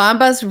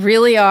 Bombas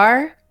really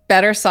are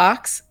better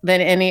socks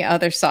than any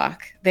other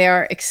sock. They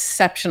are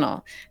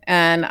exceptional.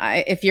 And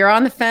if you're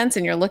on the fence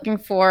and you're looking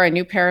for a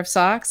new pair of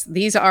socks,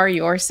 these are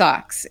your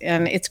socks.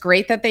 And it's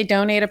great that they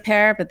donate a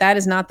pair, but that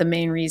is not the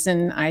main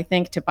reason, I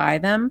think, to buy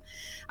them.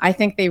 I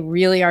think they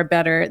really are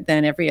better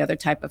than every other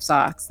type of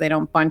socks. They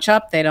don't bunch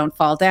up. They don't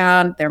fall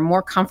down. They're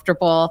more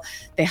comfortable.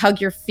 They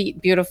hug your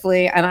feet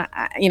beautifully. And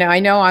I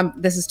know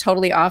this is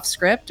totally off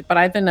script, but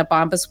I've been a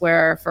Bombas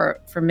wearer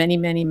for many,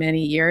 many,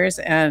 many years.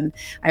 And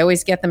I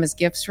always get them as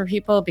gifts for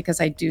people because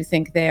I do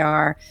think they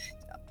are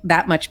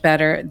that much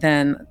better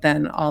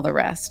than all the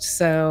rest.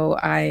 So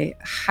I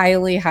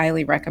highly,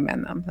 highly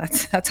recommend them.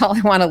 That's all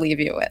I want to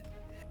leave you with.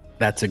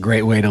 That's a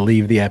great way to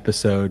leave the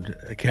episode,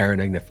 Karen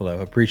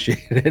Agnifilo.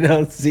 Appreciate it.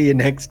 I'll see you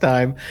next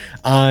time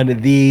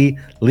on the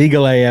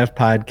Legal AF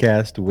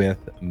podcast with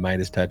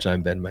Midas Touch.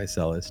 I'm Ben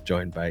Meiselas,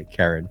 joined by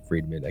Karen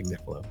Friedman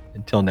Agnifilo.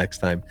 Until next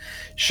time,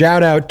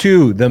 shout out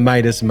to the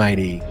Midas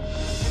Mighty.